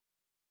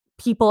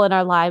people in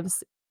our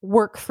lives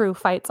work through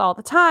fights all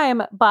the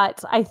time.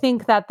 But I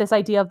think that this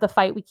idea of the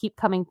fight we keep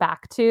coming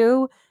back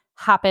to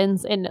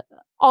happens in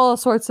all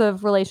sorts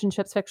of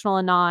relationships, fictional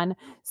and non.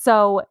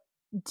 So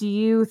do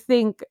you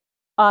think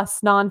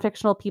us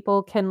non-fictional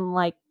people can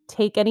like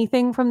take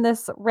anything from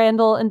this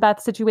Randall and Beth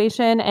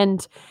situation?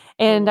 And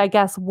I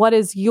guess, what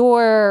is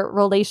your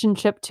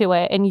relationship to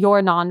it in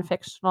your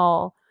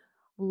non-fictional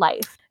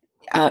life?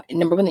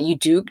 Number one, that you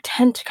do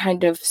tend to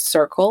kind of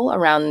circle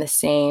around the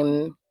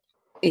same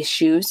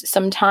issues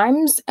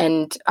sometimes,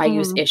 and I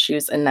use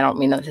issues, and I don't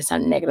mean that to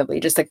sound negatively,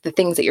 just like the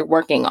things that you're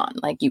working on,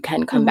 like you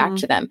can come back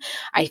to them.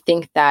 I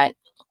think that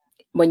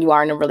when you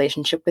are in a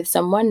relationship with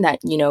someone, that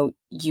you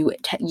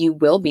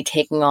will be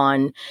taking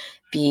on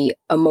the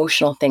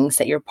emotional things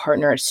that your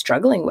partner is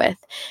struggling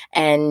with,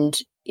 and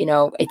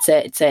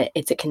it's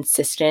a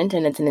consistent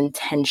and it's an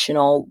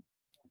intentional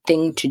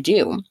thing to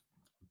do.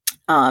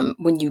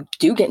 When you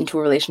do get into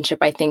a relationship,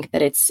 I think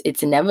that it's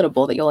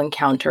inevitable that you'll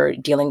encounter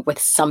dealing with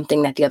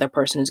something that the other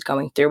person is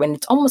going through. And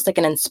it's almost like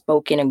an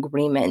unspoken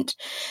agreement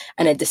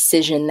and a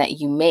decision that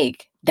you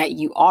make, that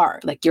you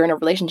are, like, you're in a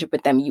relationship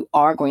with them, you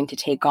are going to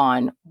take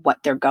on what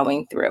they're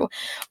going through.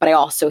 But I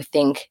also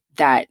think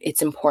that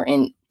it's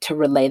important to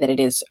relay that it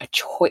is a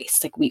choice.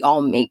 Like, we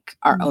all make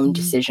our own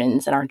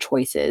decisions and our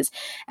choices.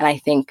 And I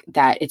think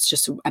that it's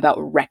just about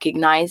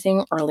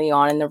recognizing early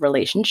on in the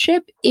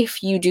relationship,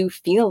 if you do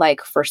feel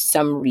like for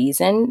some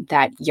reason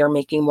that you're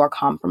making more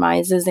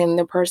compromises in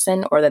the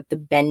person, or that the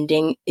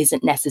bending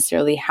isn't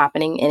necessarily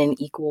happening in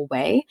an equal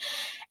way,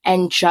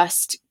 and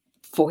just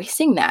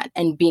voicing that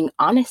and being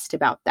honest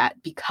about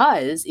that.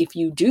 Because if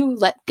you do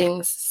let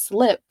things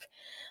slip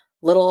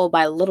little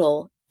by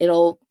little,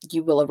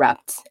 you will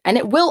erupt, and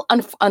it will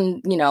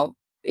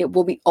it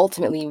will be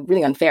ultimately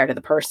really unfair to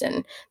the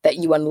person that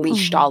you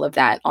unleashed all of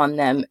that on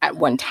them at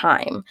one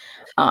time,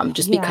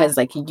 because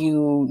like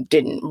you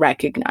didn't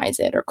recognize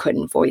it or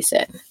couldn't voice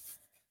it.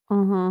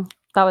 That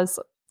was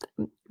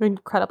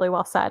incredibly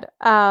well said.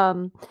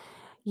 I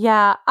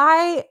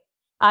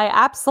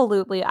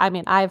absolutely, I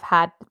mean, I've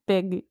had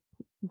big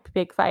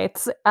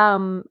fights.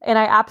 And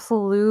I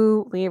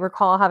absolutely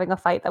recall having a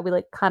fight that we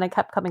like kind of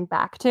kept coming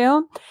back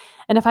to.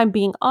 And if I'm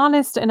being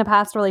honest, in a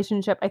past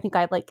relationship, I think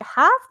I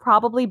have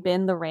probably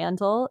been the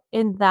Randall,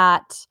 in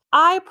that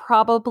I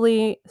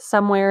probably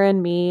somewhere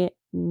in me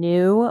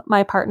knew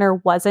my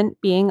partner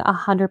wasn't being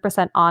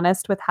 100%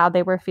 honest with how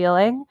they were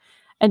feeling.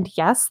 And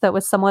yes, that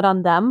was somewhat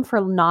on them for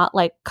not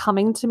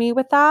coming to me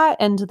with that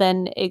and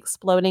then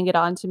exploding it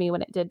onto me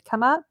when it did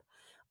come up.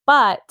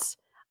 But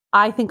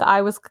I think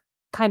I was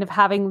kind of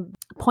having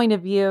point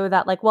of view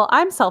that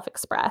I'm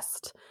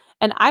self-expressed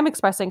and I'm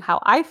expressing how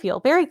I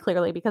feel very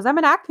clearly because I'm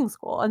in acting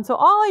school. And so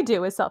all I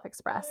do is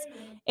self-express.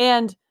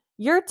 And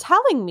you're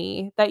telling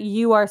me that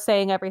you are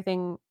saying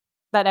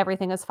that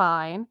everything is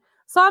fine.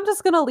 So I'm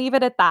just going to leave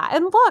it at that.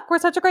 And look, we're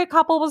such a great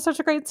couple. We're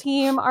such a great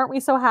team. Aren't we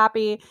so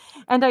happy?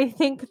 And I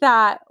think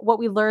that what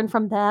we learned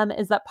from them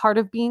is that part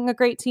of being a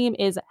great team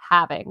is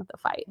having the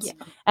fight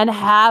and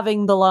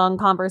having the long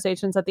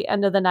conversations at the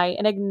end of the night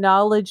and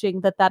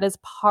acknowledging that that is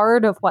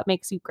part of what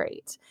makes you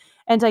great.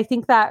 And I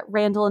think that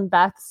Randall and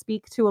Beth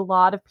speak to a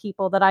lot of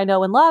people that I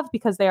know and love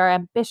because they are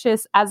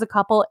ambitious as a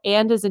couple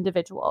and as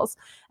individuals.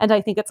 And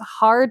I think it's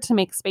hard to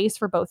make space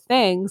for both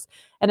things.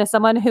 And as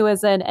someone who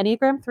is an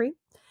Enneagram 3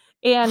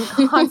 and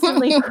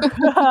constantly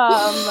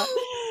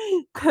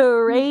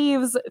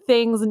craves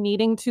things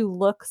needing to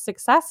look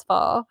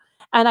successful.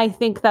 And I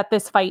think that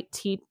this fight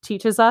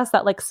teaches us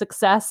that like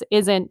success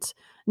isn't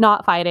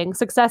not fighting.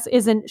 Success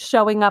isn't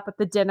showing up at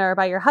the dinner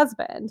by your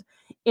husband.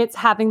 It's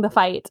having the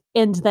fight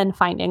and then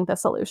finding the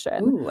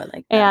solution. Ooh, I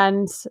like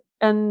that.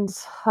 And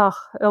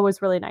it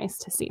was really nice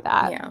to see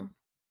that. Yeah.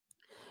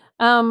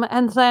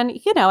 And then,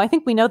 I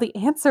think we know the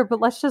answer, but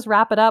let's just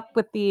wrap it up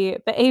with the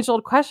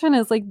age-old question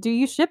is like, do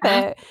you ship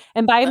it?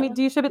 And by me,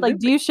 do you ship it? Like,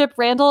 do you ship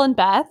Randall and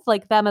Beth,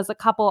 like them as a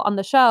couple on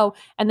the show?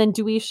 And then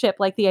do we ship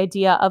like the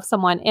idea of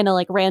someone in a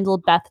like Randall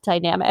Beth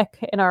dynamic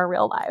in our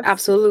real lives?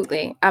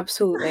 Absolutely.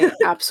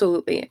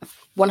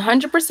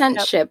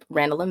 100% ship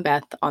Randall and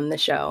Beth on the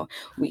show.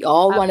 We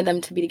all wanted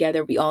them to be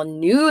together. We all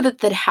knew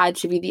that had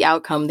to be the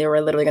outcome. They were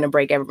literally going to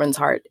break everyone's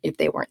heart if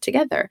they weren't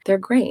together. They're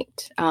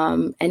great.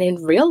 And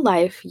in real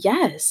life,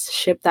 yes,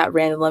 ship that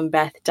Randall and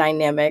Beth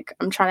dynamic.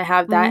 I'm trying to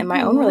have that in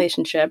my own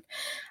relationship.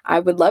 I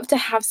would love to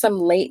have some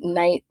late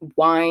night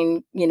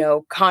wine,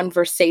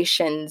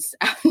 conversations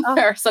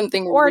or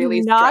something or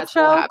really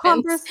stressful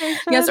happens.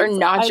 Yes, or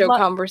nacho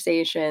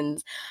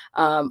conversations.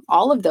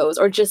 All of those,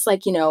 or just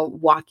like,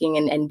 walking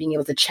and being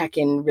able to check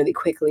in really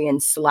quickly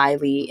and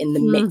slyly in the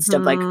midst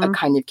of like a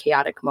kind of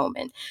chaotic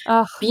moment.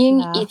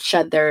 Being each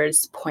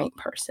other's point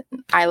person.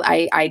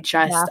 I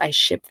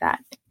ship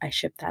that. I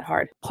ship that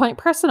hard. Point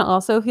person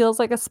also feels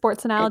like a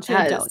sports analogy.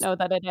 I don't know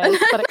that it is,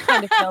 but it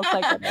kind of feels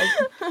like it is.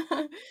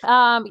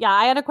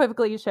 I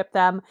unequivocally ship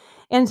them.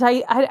 And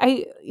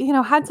I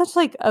had such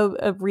like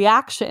a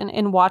reaction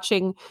in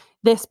watching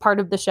this part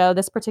of the show,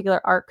 this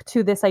particular arc,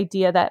 to this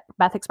idea that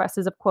Beth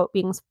expresses of, quote,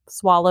 being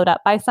swallowed up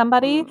by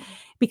somebody,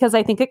 because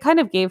I think it kind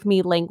of gave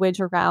me language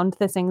around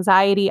this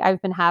anxiety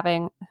I've been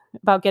having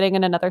about getting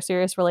in another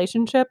serious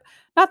relationship.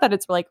 Not that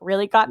it's like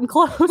really gotten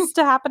close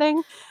to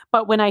happening,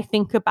 but when I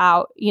think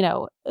about,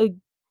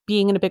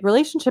 being in a big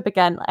relationship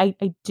again,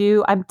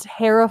 I'm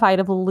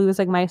terrified of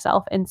losing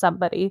myself in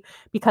somebody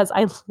because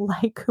I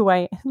like who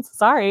I am.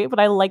 Sorry, but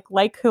I like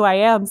who I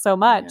am so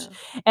much.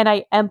 Yeah. And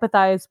I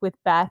empathize with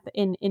Beth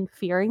in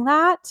fearing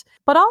that.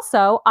 But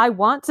also I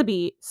want to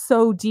be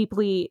so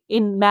deeply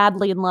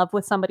madly in love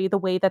with somebody the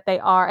way that they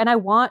are. And I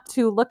want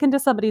to look into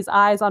somebody's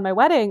eyes on my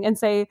wedding and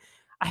say,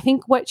 I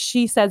think what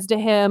she says to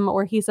him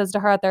or he says to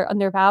her on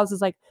their vows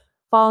is like,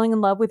 falling in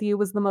love with you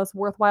was the most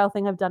worthwhile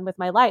thing I've done with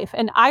my life.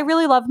 And I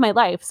really love my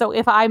life. So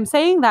if I'm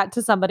saying that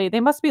to somebody,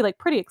 they must be like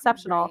pretty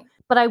exceptional. Right.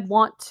 But I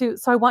want to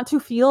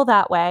feel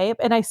that way.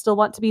 And I still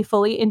want to be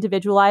fully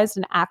individualized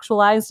and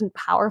actualized and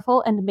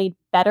powerful and made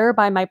better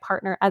by my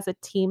partner as a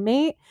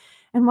teammate.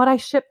 And what I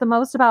ship the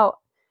most about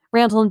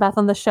Randall and Beth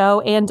on the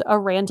show and a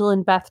Randall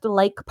and Beth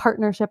like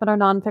partnership in our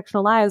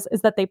non-fictional lives is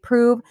that they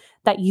prove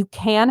that you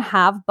can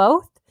have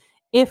both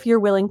if you're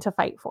willing to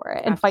fight for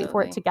it and fight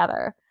for it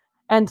together.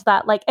 And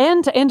that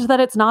and that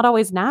it's not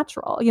always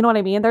natural. You know what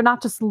I mean? They're not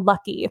just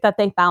lucky that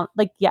they found,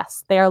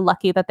 yes, they are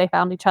lucky that they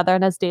found each other.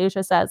 And as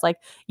Deja says,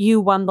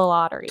 you won the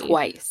lottery.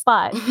 Twice.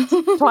 But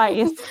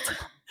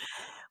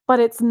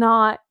it's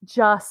not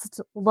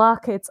just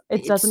luck. It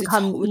doesn't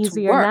come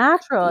easy or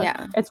natural.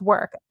 Yeah. It's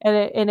work.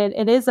 And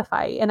it is a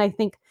fight. And I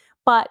think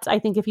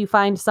if you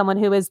find someone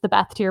who is the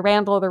Beth to your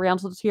Randall or the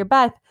Randall to your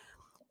Beth,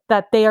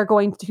 that they are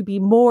going to be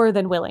more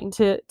than willing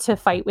to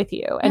fight with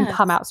you and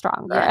come out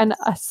stronger. Yes. And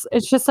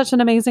it's just such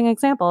an amazing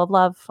example of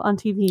love on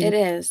TV. It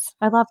is.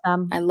 I love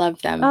them. I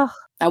love them.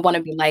 I want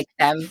to be like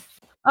them.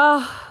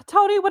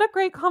 Tony, what a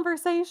great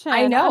conversation.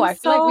 I know. I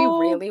feel like we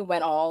really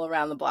went all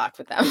around the block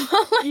with them.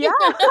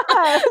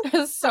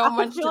 There's so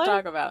much to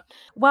talk about.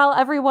 Well,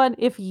 everyone,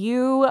 if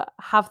you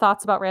have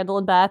thoughts about Randall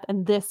and Beth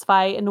and this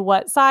fight and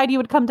what side you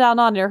would come down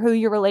on or who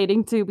you're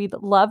relating to, we'd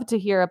love to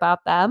hear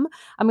about them.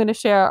 I'm going to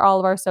share all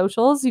of our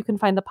socials. You can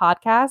find the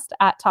podcast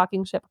at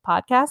Talking Ship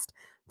Podcast.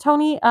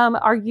 Tony,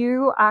 are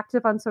you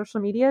active on social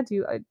media?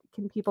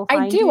 Can people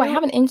find you? I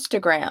have an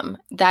Instagram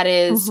that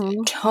is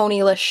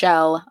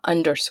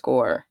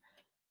TonyLachelle_.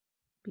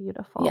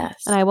 Beautiful.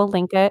 Yes. And I will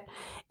link it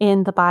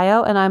in the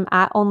bio. And I'm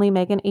at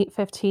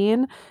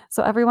OnlyMegan815.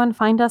 So everyone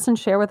find us and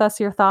share with us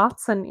your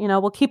thoughts. And,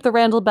 we'll keep the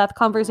Randall Beth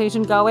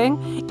conversation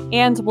going.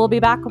 And we'll be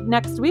back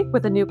next week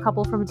with a new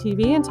couple from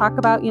TV and talk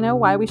about,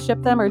 why we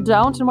ship them or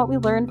don't and what we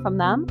learned from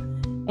them.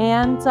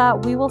 And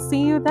we will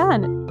see you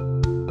then.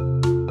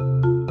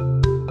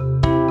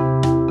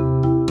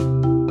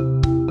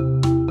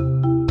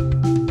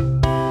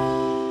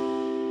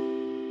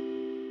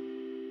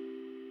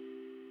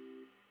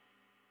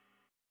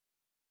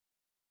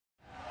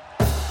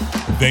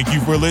 Thank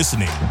you for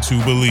listening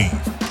to Believe.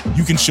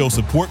 You can show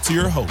support to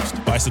your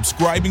host by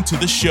subscribing to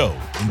the show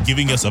and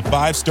giving us a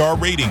 5-star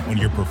rating on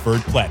your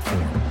preferred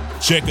platform.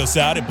 Check us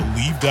out at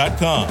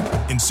Believe.com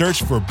and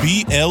search for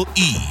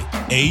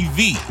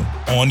BLEAV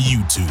on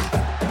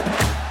YouTube.